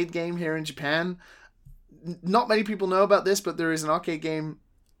arcade game here in Japan. Not many people know about this, but there is an arcade game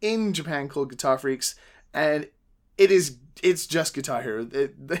in Japan called Guitar Freaks, and it's just Guitar Hero.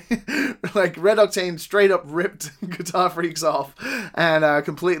 Like Red Octane straight up ripped Guitar Freaks off and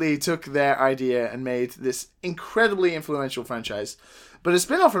completely took their idea and made this incredibly influential franchise. But a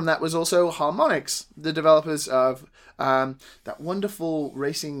spin-off from that was also Harmonix, the developers of that wonderful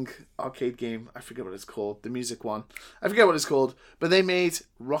racing arcade game. I forget what it's called, the music one. I forget what it's called, but they made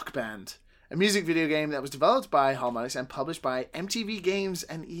Rock Band, a music video game that was developed by Harmonix and published by MTV Games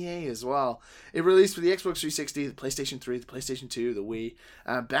and EA as well. It released for the Xbox 360, the PlayStation 3, the PlayStation 2, the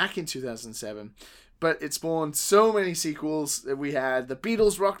Wii, back in 2007. But it spawned so many sequels. We had the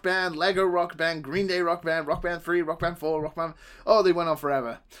Beatles Rock Band, Lego Rock Band, Green Day Rock Band, Rock Band 3, Rock Band 4, Rock Band... Oh, they went on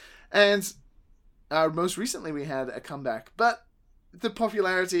forever. And most recently we had a comeback. But the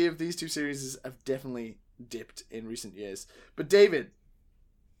popularity of these two series have definitely dipped in recent years. But David,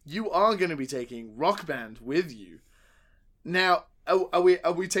 you are going to be taking Rock Band with you. Now, are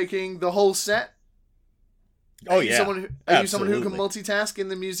we taking the whole set? Oh, Are you someone who can multitask in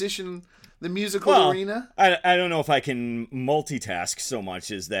the musical arena? I don't know if I can multitask so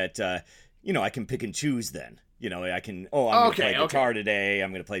much as that, I can pick and choose then. I can, I'm going to play guitar today, I'm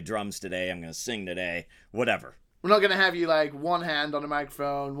going to play drums today, I'm going to sing today, whatever. We're not going to have you like one hand on a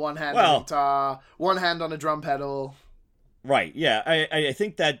microphone, one hand on a guitar, one hand on a drum pedal. Right, yeah. I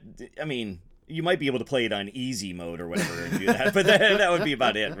think that, you might be able to play it on easy mode or whatever and do that, but that would be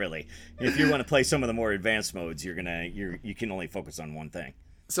about it, really. If you want to play some of the more advanced modes, you can only focus on one thing.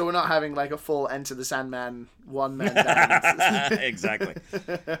 So we're not having like a full Enter the Sandman one-man band. Exactly.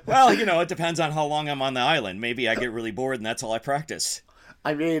 Well, it depends on how long I'm on the island. Maybe I get really bored and that's all I practice.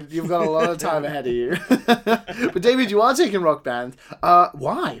 You've got a lot of time ahead of you. But David, you are taking Rock Band.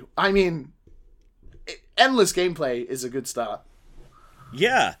 Why? Endless gameplay is a good start.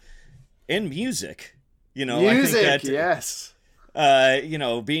 Yeah. And music. Music, I think that, yes.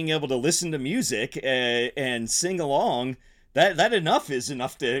 Being able to listen to music and sing along that is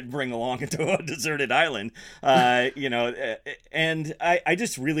enough to bring along into a deserted island. And I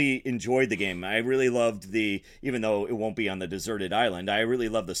just really enjoyed the game. I really loved even though it won't be on the deserted island, I really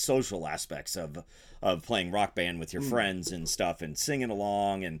love the social aspects of playing Rock Band with your friends and stuff, and singing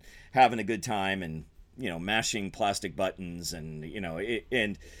along and having a good time, and mashing plastic buttons, and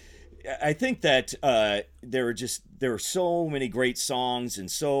and I think that there were so many great songs,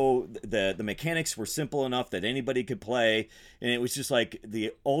 and so the mechanics were simple enough that anybody could play, and it was just like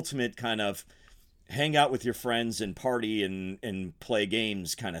the ultimate kind of hang out with your friends and party and play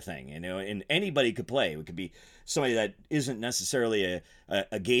games kind of thing, and anybody could play. It could be somebody that isn't necessarily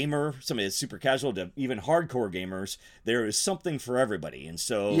a gamer, somebody that's super casual, to even hardcore gamers. There is something for everybody, and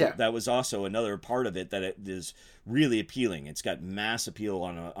so that was also another part of it, that it is really appealing. It's got mass appeal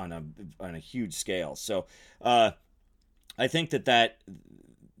on a huge scale. So I think that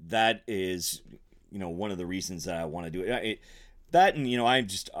is one of the reasons that I want to do it. That, and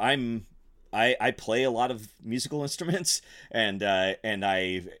I play a lot of musical instruments, and I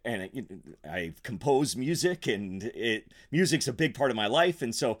compose music, and music's a big part of my life,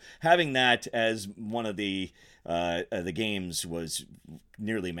 and so having that as one of the games was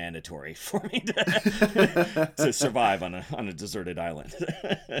nearly mandatory for me to survive on a deserted island.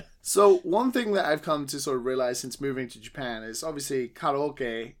 So one thing that I've come to sort of realize since moving to Japan is obviously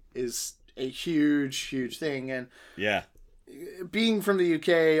karaoke is a huge thing, and being from the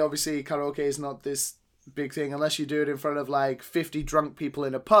UK, obviously karaoke is not this big thing unless you do it in front of like 50 drunk people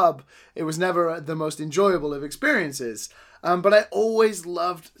in a pub. It was never the most enjoyable of experiences. But I always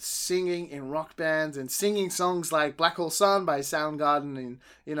loved singing in rock bands and singing songs like Black Hole Sun by Soundgarden,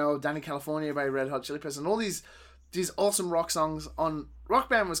 and Danny California by Red Hot Chili Peppers, and all these awesome rock songs on Rock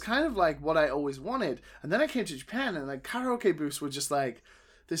Band was kind of like what I always wanted. And then I came to Japan, and like karaoke booths were just like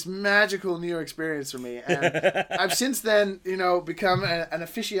this magical new experience for me, and I've since then, become an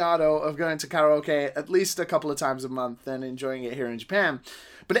aficionado of going to karaoke at least a couple of times a month and enjoying it here in Japan.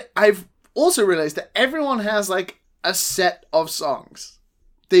 But I've also realized that everyone has like a set of songs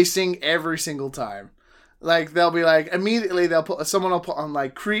they sing every single time. Like they'll be like, immediately someone will put on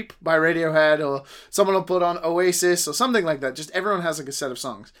like Creep by Radiohead, or someone will put on Oasis or something like that. Just everyone has like a set of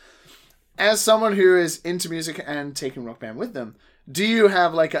songs. As someone who is into music and taking Rock Band with them, do you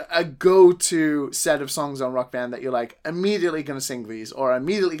have like a go-to set of songs on Rock Band that you're like immediately going to sing these, or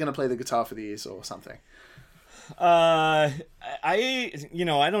immediately going to play the guitar for these, or something? I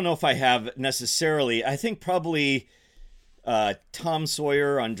don't know if I have necessarily. I think probably Tom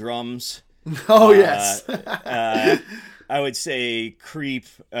Sawyer on drums. Oh, yes. I would say Creep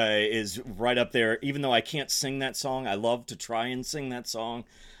is right up there. Even though I can't sing that song, I love to try and sing that song.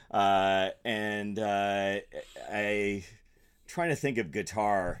 And I trying to think of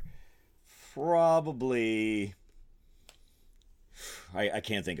guitar. Probably I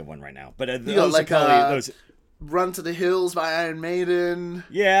can't think of one right now. But those like are probably those. Run to the Hills by Iron Maiden.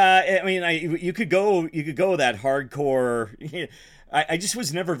 Yeah, I mean, you could go that hardcore. I just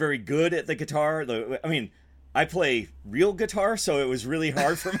was never very good at the guitar. I mean, I play real guitar, so it was really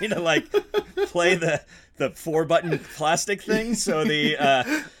hard for me to like play the 4-button plastic thing. So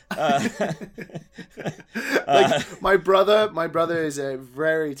like my brother is a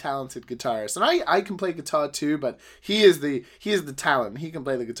very talented guitarist, and I can play guitar too, but he is the talent. He can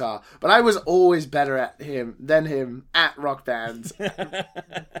play the guitar, but I was always better than him at Rock Band,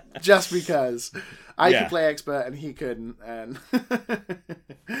 just because I could play expert and he couldn't. And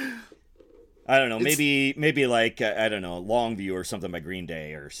I don't know, maybe like I don't know, Longview or something by Green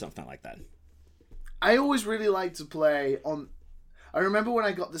Day or something like that. I always really liked to play on. I remember when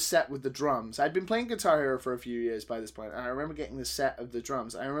I got the set with the drums. I'd been playing Guitar Hero for a few years by this point, and I remember getting the set of the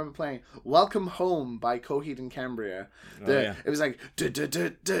drums. I remember playing Welcome Home by Coheed and Cambria. It was like... it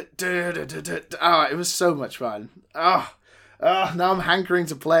was so much fun. Now I'm hankering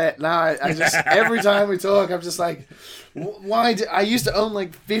to play it. Now I just... every time we talk, I'm just like... Why I used to own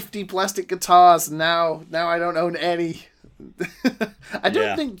like 50 plastic guitars, and now I don't own any. I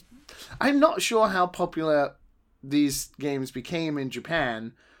don't think... I'm not sure how popular these games became in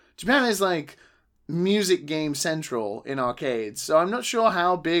Japan. Japan is like music game central in arcades, so I'm not sure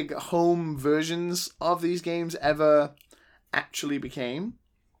how big home versions of these games ever actually became.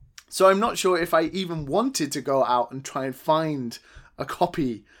 So I'm not sure if I even wanted to go out and try and find a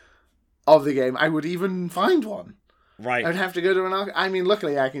copy of the game, I would even find one. Right. I'd have to go to an arcade. I mean,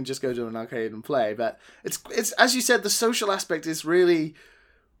 luckily I can just go to an arcade and play, but it's as you said, the social aspect is really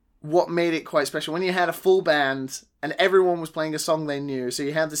what made it quite special. When you had a full band and everyone was playing a song they knew, so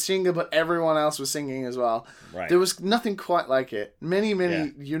you had the singer but everyone else was singing as well. Right. There was nothing quite like it. Many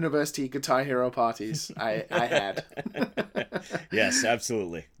university Guitar Hero parties I had. Yes,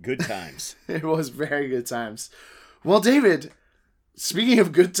 absolutely. Good times. It was very good times. Well, David, speaking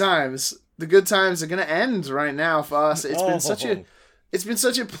of good times, the good times are going to end right now for us. It's been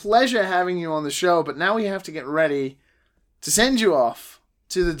such a pleasure having you on the show, but now we have to get ready to send you off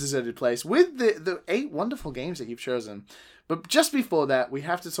to the deserted place with the 8 wonderful games that you've chosen. But just before that, we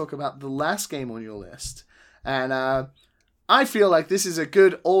have to talk about the last game on your list. And I feel like this is a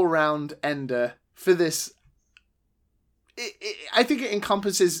good all-round ender for this. I think it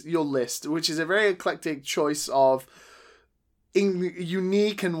encompasses your list, which is a very eclectic choice of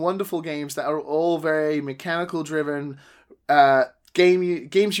unique and wonderful games that are all very mechanical driven,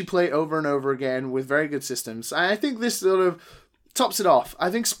 games you play over and over again with very good systems. I think this sort of tops it off.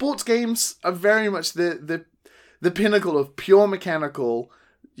 I think sports games are very much the pinnacle of pure mechanical.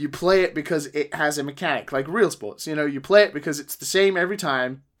 You play it because it has a mechanic, like real sports. You know, you play it because it's the same every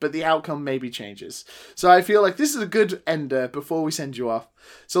time, but the outcome maybe changes. So I feel like this is a good ender before we send you off.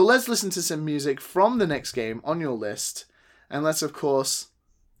 So let's listen to some music from the next game on your list. And let's, of course,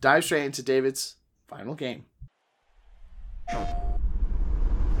 dive straight into David's final game.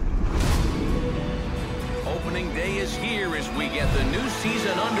 Opening day is here as we get the new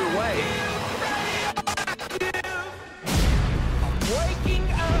season underway. I'm waking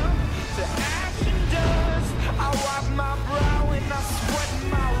up to action dust. I wipe my brow and I sweat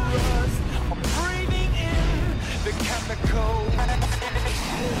my rust. I'm breathing in the chemicals.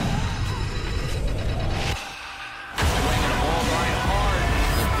 Swinging a ball right hard.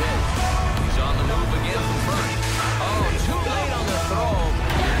 The pitch. He's on the move again from first. Oh, too late on the throw.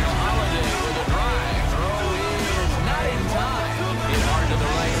 Ariel Holiday with a drive. Throw is not in time. Hit hard to the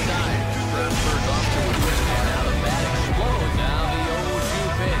right side. Rutherford off to a twist and now the bat explodes. Now the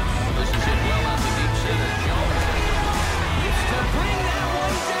 0-2 pitch. This is hit well out to deep center. Jones gets to bring that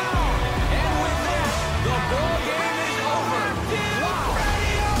one down. And with that, the ball game is over. Wow.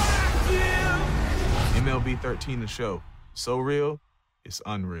 MLB 13 The Show. So real, it's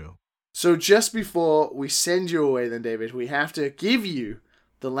unreal. So just before we send you away then, David, we have to give you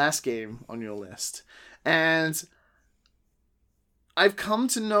the last game on your list. And I've come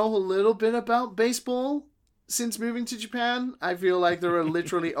to know a little bit about baseball since moving to Japan. I feel like there are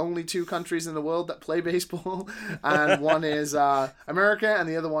literally only 2 countries in the world that play baseball. And one is America and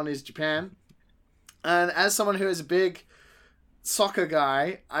the other one is Japan. And as someone who is a big soccer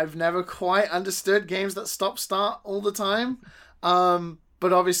guy, I've never quite understood games that stop-start all the time.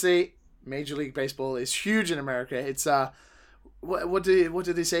 But obviously, Major League Baseball is huge in America. It's what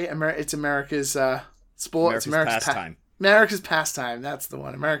did they say? It's America's sport. It's America's pastime. America's pastime. That's the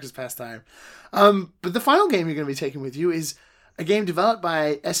one. America's pastime. But the final game you're going to be taking with you is a game developed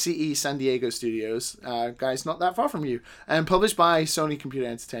by SCE San Diego Studios, guys not that far from you, and published by Sony Computer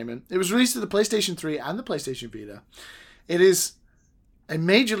Entertainment. It was released to the PlayStation 3 and the PlayStation Vita. It is a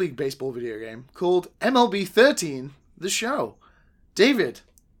Major League Baseball video game called MLB 13, The Show. David,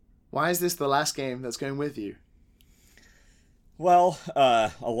 why is this the last game that's going with you? Well,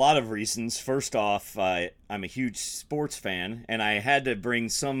 a lot of reasons. First off, I'm a huge sports fan, and I had to bring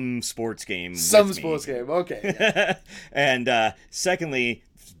some sports game with me. Okay. Yeah. And secondly,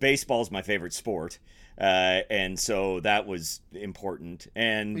 baseball's my favorite sport, and so that was important.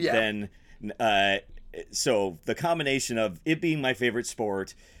 And then, so the combination of it being my favorite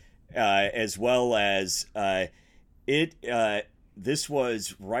sport, as well as this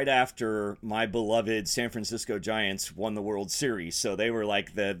was right after my beloved San Francisco Giants won the World Series, so they were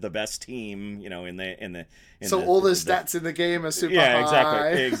like the best team, you know, in the all the stats in the game are super high.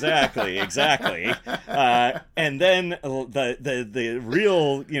 Exactly. And then the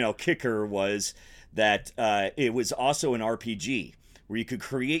real, you know, kicker was that it was also an RPG where you could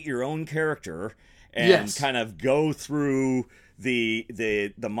create your own character and kind of go through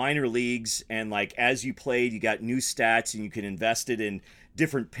the minor leagues, and like as you played, you got new stats and you could invest it in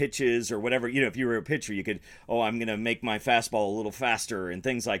different pitches or whatever. You know, if you were a pitcher, you could, I'm gonna make my fastball a little faster and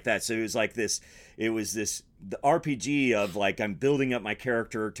things like that. So it was like the RPG of like, I'm building up my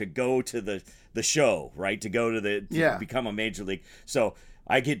character to go to the show, right? To go to become a major league. So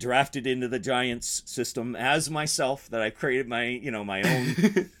I get drafted into the Giants system as myself, that I created my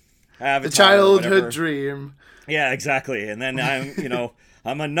own avatar, the childhood dream. Yeah, exactly. And then I'm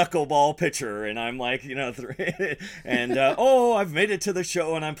a knuckleball pitcher, and I'm like, and I've made it to the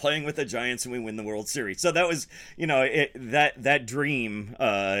show, and I'm playing with the Giants, and we win the World Series. So that was, that dream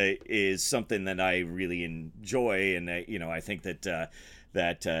is something that I really enjoy, and I think that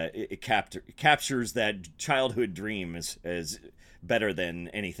that it captures that childhood dream as better than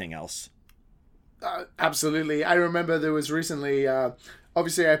anything else. Absolutely. I remember there was recently,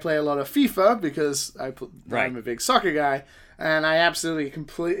 obviously I play a lot of FIFA because I'm a big soccer guy, and I absolutely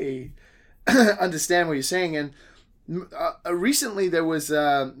completely understand what you're saying. And recently there was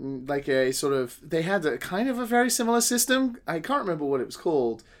like a sort of, they had a kind of a very similar system. I can't remember what it was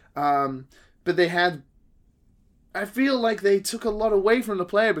called, but they had, I feel like they took a lot away from the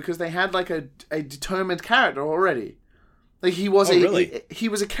player because they had like a determined character already. Like he was he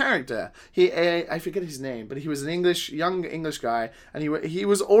was a character. I forget his name, but he was an young English guy, and he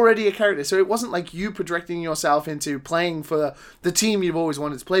was already a character. So it wasn't like you projecting yourself into playing for the team you've always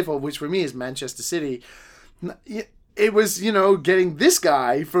wanted to play for, which for me is Manchester City. It was, getting this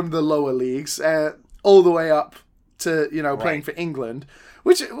guy from the lower leagues all the way up to playing for England,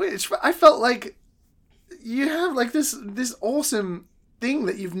 which I felt like you have like this awesome thing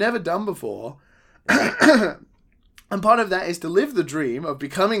that you've never done before. And part of that is to live the dream of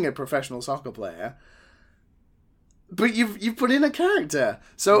becoming a professional soccer player, but you've put in a character.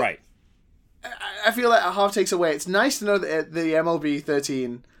 So right. I feel like it half takes away. It's nice to know that the MLB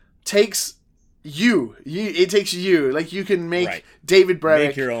 13 takes you. It takes you. Like you can make David Brevik.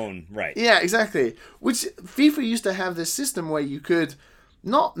 Make your own. Right. Yeah, exactly. Which FIFA used to have this system where you could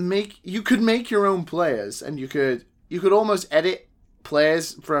make your own players, and you could almost edit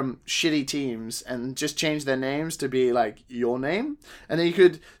players from shitty teams and just change their names to be like your name, and then you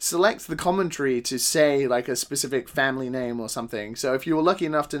could select the commentary to say like a specific family name or something. So if you were lucky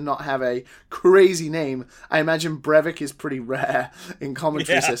enough to not have a crazy name, I imagine Brevik is pretty rare in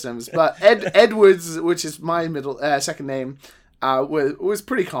commentary systems, but Edwards, which is my second name, was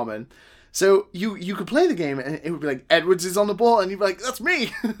pretty common. So you could play the game and it would be like Edwards is on the ball, and you'd be like, that's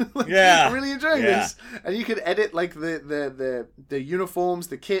me. I'm really enjoying this. And you could edit like the uniforms,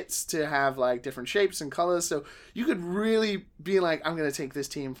 the kits to have like different shapes and colors. So you could really be like, I'm going to take this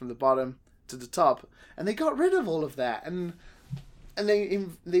team from the bottom to the top. And they got rid of all of that. And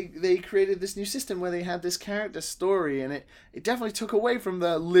they created this new system where they had this character story, and it definitely took away from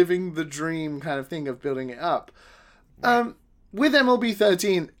the living the dream kind of thing of building it up. With MLB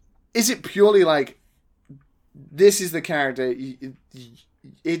 13, is it purely like, this is the character,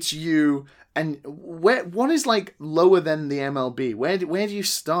 it's you, and what is like lower than the MLB? Where do you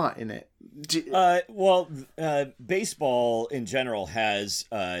start in it? Baseball in general has,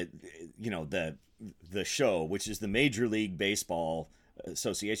 the show, which is the Major League Baseball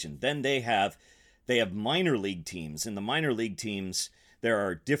Association. Then they have minor league teams. In the minor league teams, there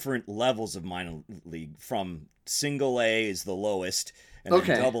are different levels of minor league. From single A is the lowest, and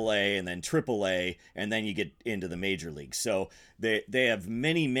then double A, and then triple A, and then you get into the major leagues. So they have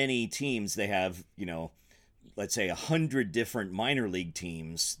many teams. They have, let's say 100 different minor league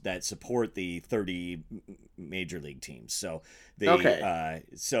teams that support the 30 major league teams. So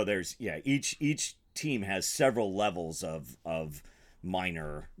so there's each team has several levels of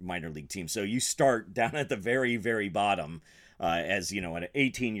minor league teams. So you start down at the very, very bottom, as an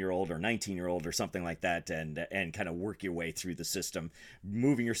 18-year-old or 19-year-old or something like that, and kind of work your way through the system,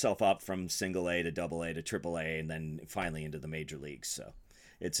 moving yourself up from single A to double A to triple A, and then finally into the major leagues. So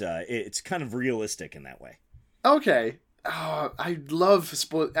it's kind of realistic in that way. Okay. Oh, I love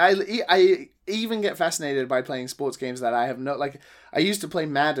sport. I even get fascinated by playing sports games that I have I used to play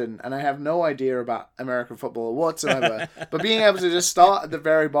Madden, and I have no idea about American football whatsoever. But being able to just start at the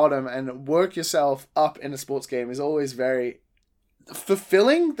very bottom and work yourself up in a sports game is always very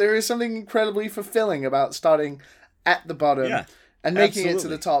fulfilling. There is something incredibly fulfilling about starting at the bottom and making it to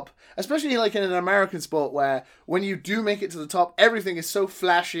the top. Especially like in an American sport where when you do make it to the top, everything is so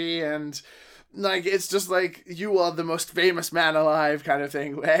flashy and like it's just like you are the most famous man alive kind of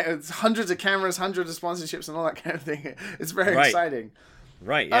thing, where it's hundreds of cameras, hundreds of sponsorships and all that kind of thing. It's very exciting.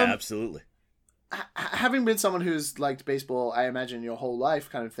 Right, yeah, absolutely. Having been someone who's liked baseball, I imagine, your whole life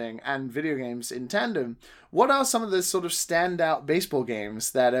kind of thing, and video games in tandem, what are some of the sort of standout baseball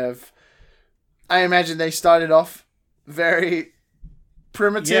games that have, I imagine they started off very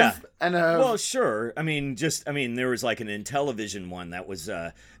primitive and well, sure. I mean, there was like an Intellivision one that was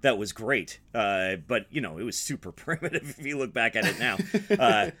great, but it was super primitive if you look back at it now.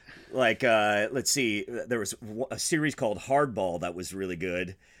 Let's see, there was a series called Hardball that was really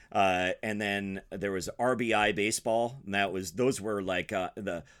good. And then there was RBI baseball, and those were like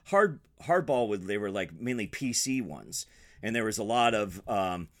the hardball. They were like mainly PC ones, and there was a lot of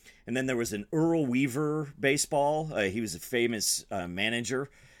and then there was an Earl Weaver baseball. He was a famous manager,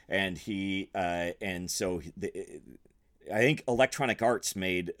 and I think Electronic Arts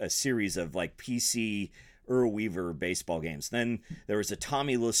made a series of like PC Earl Weaver baseball games. Then there was a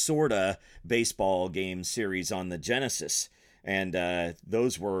Tommy Lasorda baseball game series on the Genesis, and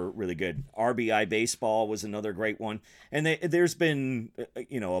those were really good. RBI Baseball was another great one, and there's been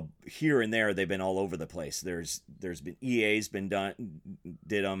here and there they've been all over the place. There's been EA's did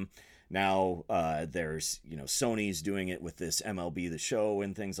them. Now there's Sony's doing it with this MLB The Show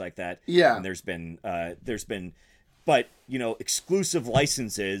and things like that. Yeah, and there's been, but exclusive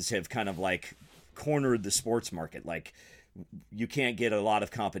licenses have kind of like cornered the sports market. Like, you can't get a lot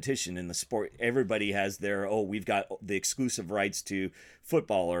of competition in the sport. Everybody has we've got the exclusive rights to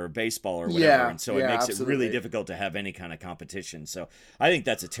football or baseball or whatever. And so it makes it really difficult to have any kind of competition. So I think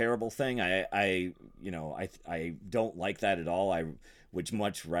that's a terrible thing. I don't like that at all. I would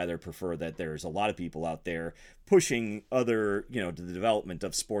much rather prefer that there's a lot of people out there pushing other, to the development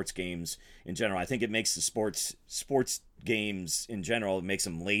of sports games in general. I think it makes the sports games in general, it makes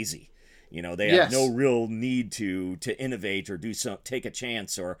them lazy. They have no real need to innovate or take a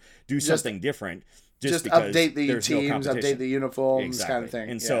chance or do something different. Just because update the there's teams, no update the uniforms, kind of thing.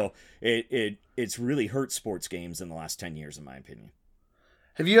 And so it's really hurt sports games in the last 10 years, in my opinion.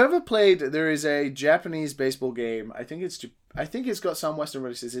 Have you ever played? There is a Japanese baseball game. I think it's got some Western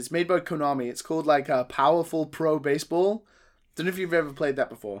releases. It's made by Konami. It's called like Powerful Pro Baseball. Don't know if you've ever played that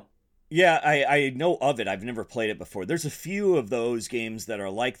before. Yeah, I know of it. I've never played it before. There's a few of those games that are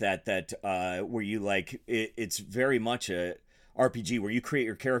like that where you it's very much a RPG where you create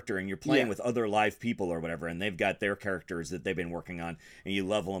your character and you're playing with other live people or whatever, and they've got their characters that they've been working on, and you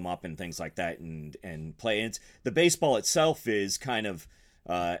level them up and things like that and play. And the baseball itself is kind of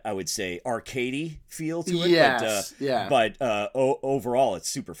I would say arcadey feel to it. Yes, but overall it's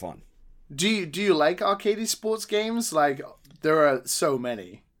super fun. Do you like arcadey sports games? Like, there are so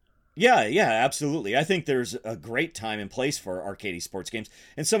many. Yeah, absolutely. I think there's a great time and place for arcadey sports games,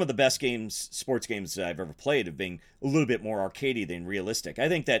 and some of the best sports games that I've ever played have been a little bit more arcadey than realistic. I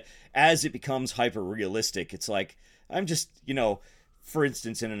think that as it becomes hyper realistic, it's like, I'm just, for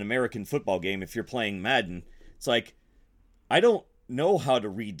instance, in an American football game, if you're playing Madden, it's like, I don't know how to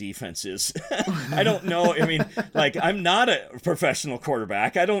read defenses. I don't know. I mean, like, I'm not a professional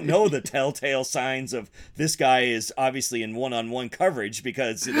quarterback. I don't know the telltale signs of this guy is obviously in one-on-one coverage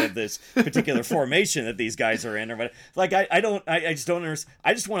because of this particular formation that these guys are in, or whatever. Like, I just don't understand.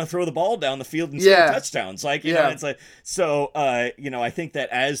 I just want to throw the ball down the field and score touchdowns. Like, you know, it's like, so, I think that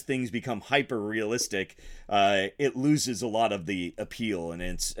as things become hyper realistic, it loses a lot of the appeal. And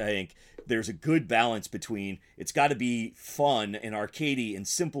I think there's a good balance between, it's got to be fun and arcadey and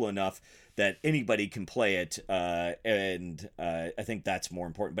simple enough that anybody can play it, and I think that's more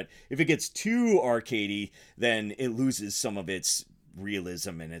important. But if it gets too arcadey, then it loses some of its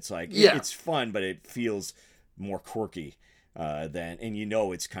realism, and it's like, it's fun, but it feels more quirky and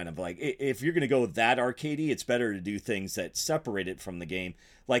it's kind of like, if you're going to go that arcadey, it's better to do things that separate it from the game.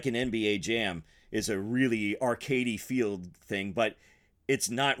 Like an NBA Jam is a really arcadey field thing, but it's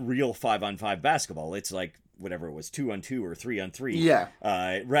not real 5-on-5 basketball. It's like whatever it was, 2-on-2 or 3-on-3. Yeah.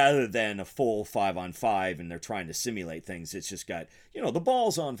 Rather than a full 5-on-5, and they're trying to simulate things. It's just got, the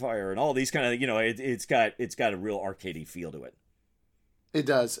ball's on fire and all these kind of, it's got a real arcadey feel to it. It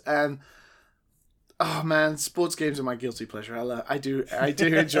does. And oh man, sports games are my guilty pleasure. I do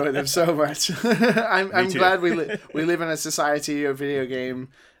enjoy them so much. I'm glad we live in a society of video game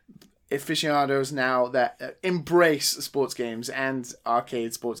aficionados now that embrace sports games and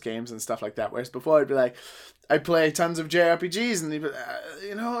arcade sports games and stuff like that. Whereas before I'd be like, I play tons of JRPGs and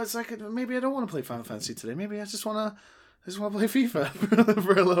it's like, maybe I don't want to play Final Fantasy today. Maybe I just want to play FIFA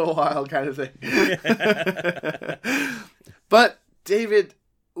for a little while, kind of thing. But David,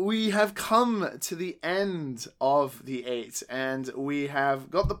 we have come to the end of the 8, and we have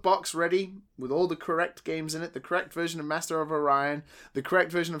got the box ready with all the correct games in it, the correct version of Master of Orion, the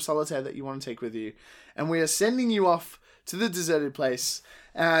correct version of Solitaire that you want to take with you. And we are sending you off to the deserted place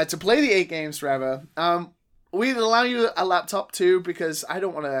to play the 8 games forever. We'd allow you a laptop too, because I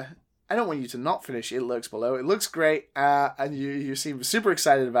don't want you to not finish It Lurks Below. It looks great, and you seem super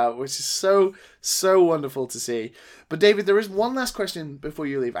excited about it, which is so, so wonderful to see. But David, there is one last question before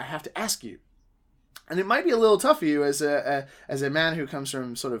you leave I have to ask you. And it might be a little tough for you as a man who comes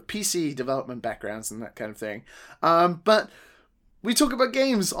from sort of PC development backgrounds and that kind of thing. But we talk about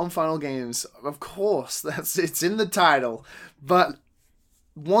games on Final Games. Of course, it's in the title. But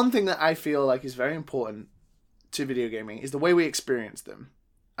one thing that I feel like is very important to video gaming is the way we experience them.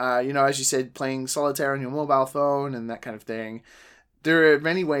 As you said, playing Solitaire on your mobile phone and that kind of thing. There are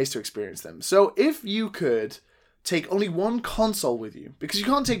many ways to experience them. So if you could take only one console with you, because you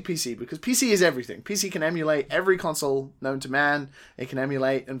can't take PC, because PC is everything. PC can emulate every console known to man. It can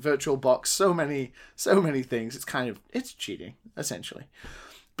emulate and VirtualBox so many things. It's cheating, essentially.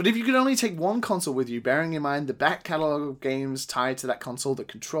 But if you could only take one console with you, bearing in mind the back catalog of games tied to that console, the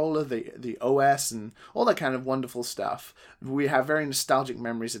controller, the OS, and all that kind of wonderful stuff, we have very nostalgic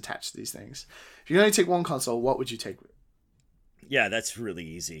memories attached to these things. If you could only take one console, what would you take? Yeah, that's really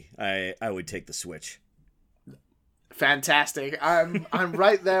easy. I would take the Switch. Fantastic. I'm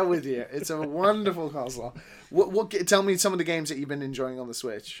right there with you. It's a wonderful console. Tell me some of the games that you've been enjoying on the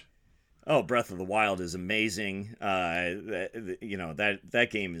Switch. Oh, Breath of the Wild is amazing. That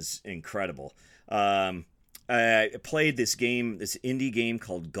game is incredible. I played this indie game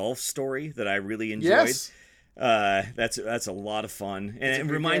called Golf Story that I really enjoyed. Yes. That's a lot of fun, and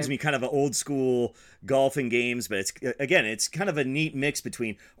it reminds me kind of old school golfing games, but it's kind of a neat mix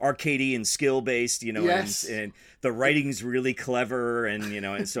between arcadey and skill based, Yes. and the writing's really clever, and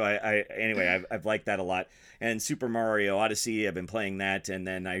and so I've liked that a lot. And Super Mario Odyssey, I've been playing that, and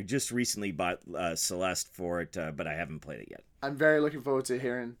then I just recently bought Celeste for it, but I haven't played it yet. I'm very looking forward to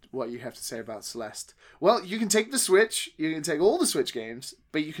hearing what you have to say about Celeste. Well, you can take the Switch, you can take all the Switch games,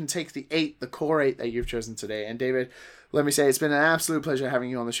 but you can take the core 8 that you've chosen today. And David, let me say, it's been an absolute pleasure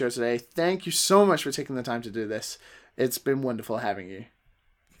having you on the show today. Thank you so much for taking the time to do this. It's been wonderful having you.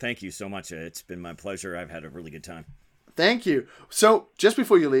 Thank you so much. It's been my pleasure. I've had a really good time. Thank you. So, just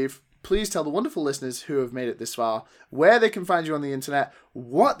before you leave, please tell the wonderful listeners who have made it this far where they can find you on the internet,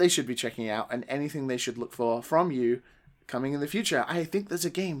 what they should be checking out, and anything they should look for from you coming in the future. I think there's a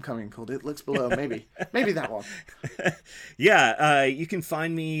game coming called It Looks Below. Maybe that one. Yeah, you can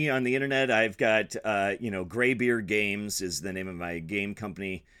find me on the internet. I've got, Graybeard Games is the name of my game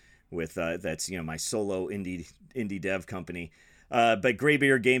company with, that's, my solo indie dev company. But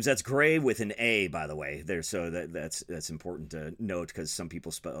Graybeard Games, that's Gray with an A, by the way. So that's important to note, because some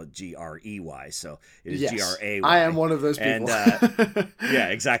people spell it Grey, so it is Gray. I am one of those people. And, yeah,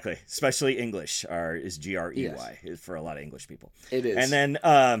 exactly. Especially English is Grey for a lot of English people. It is. And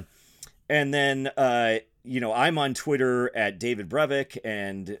then I'm on Twitter at David Brevik,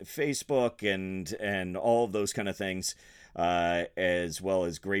 and Facebook and all of those kind of things. As well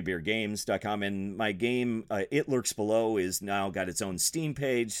as graybeardgames.com, and my game It Lurks Below is now got its own Steam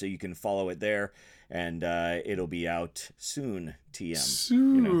page, so you can follow it there, and it'll be out soon. TM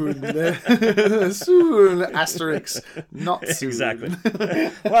soon asterisk not soon. Exactly.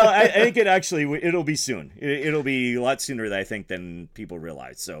 Well, I think it'll be soon. It'll be a lot sooner than people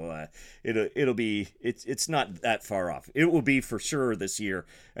realize, so it's not that far off. It will be for sure this year,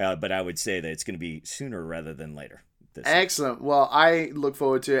 but I would say that it's going to be sooner rather than later. Excellent. Well, I look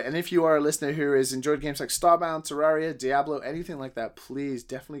forward to it. And if you are a listener who has enjoyed games like Starbound, Terraria, Diablo, anything like that, please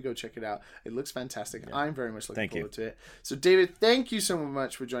definitely go check it out. It looks fantastic. Yeah. I'm very much looking forward to it. So, David, thank you so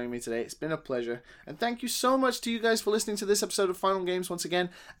much for joining me today. It's been a pleasure. And thank you so much to you guys for listening to this episode of Final Games once again.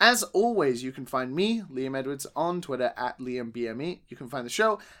 As always, you can find me, Liam Edwards, on Twitter at LiamBME. You can find the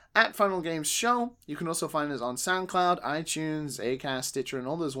show at Final Games Show. You can also find us on SoundCloud, iTunes, Acast, Stitcher, and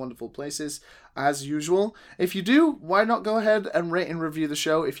all those wonderful places. As usual, if you do, why not go ahead and rate and review the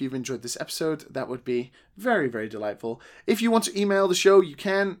show if you've enjoyed this episode? That would be very, very delightful. If you want to email the show, you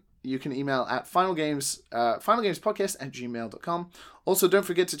can email at finalgamespodcast@gmail.com. Also, don't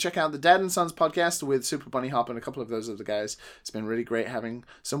forget to check out the Dad and Sons podcast with Super Bunny Hop and a couple of those other guys. It's been really great having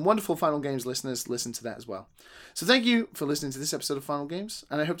some wonderful Final Games listeners listen to that as well. So thank you for listening to this episode of Final Games,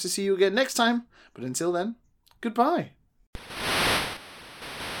 and I hope to see you again next time. But until then, goodbye.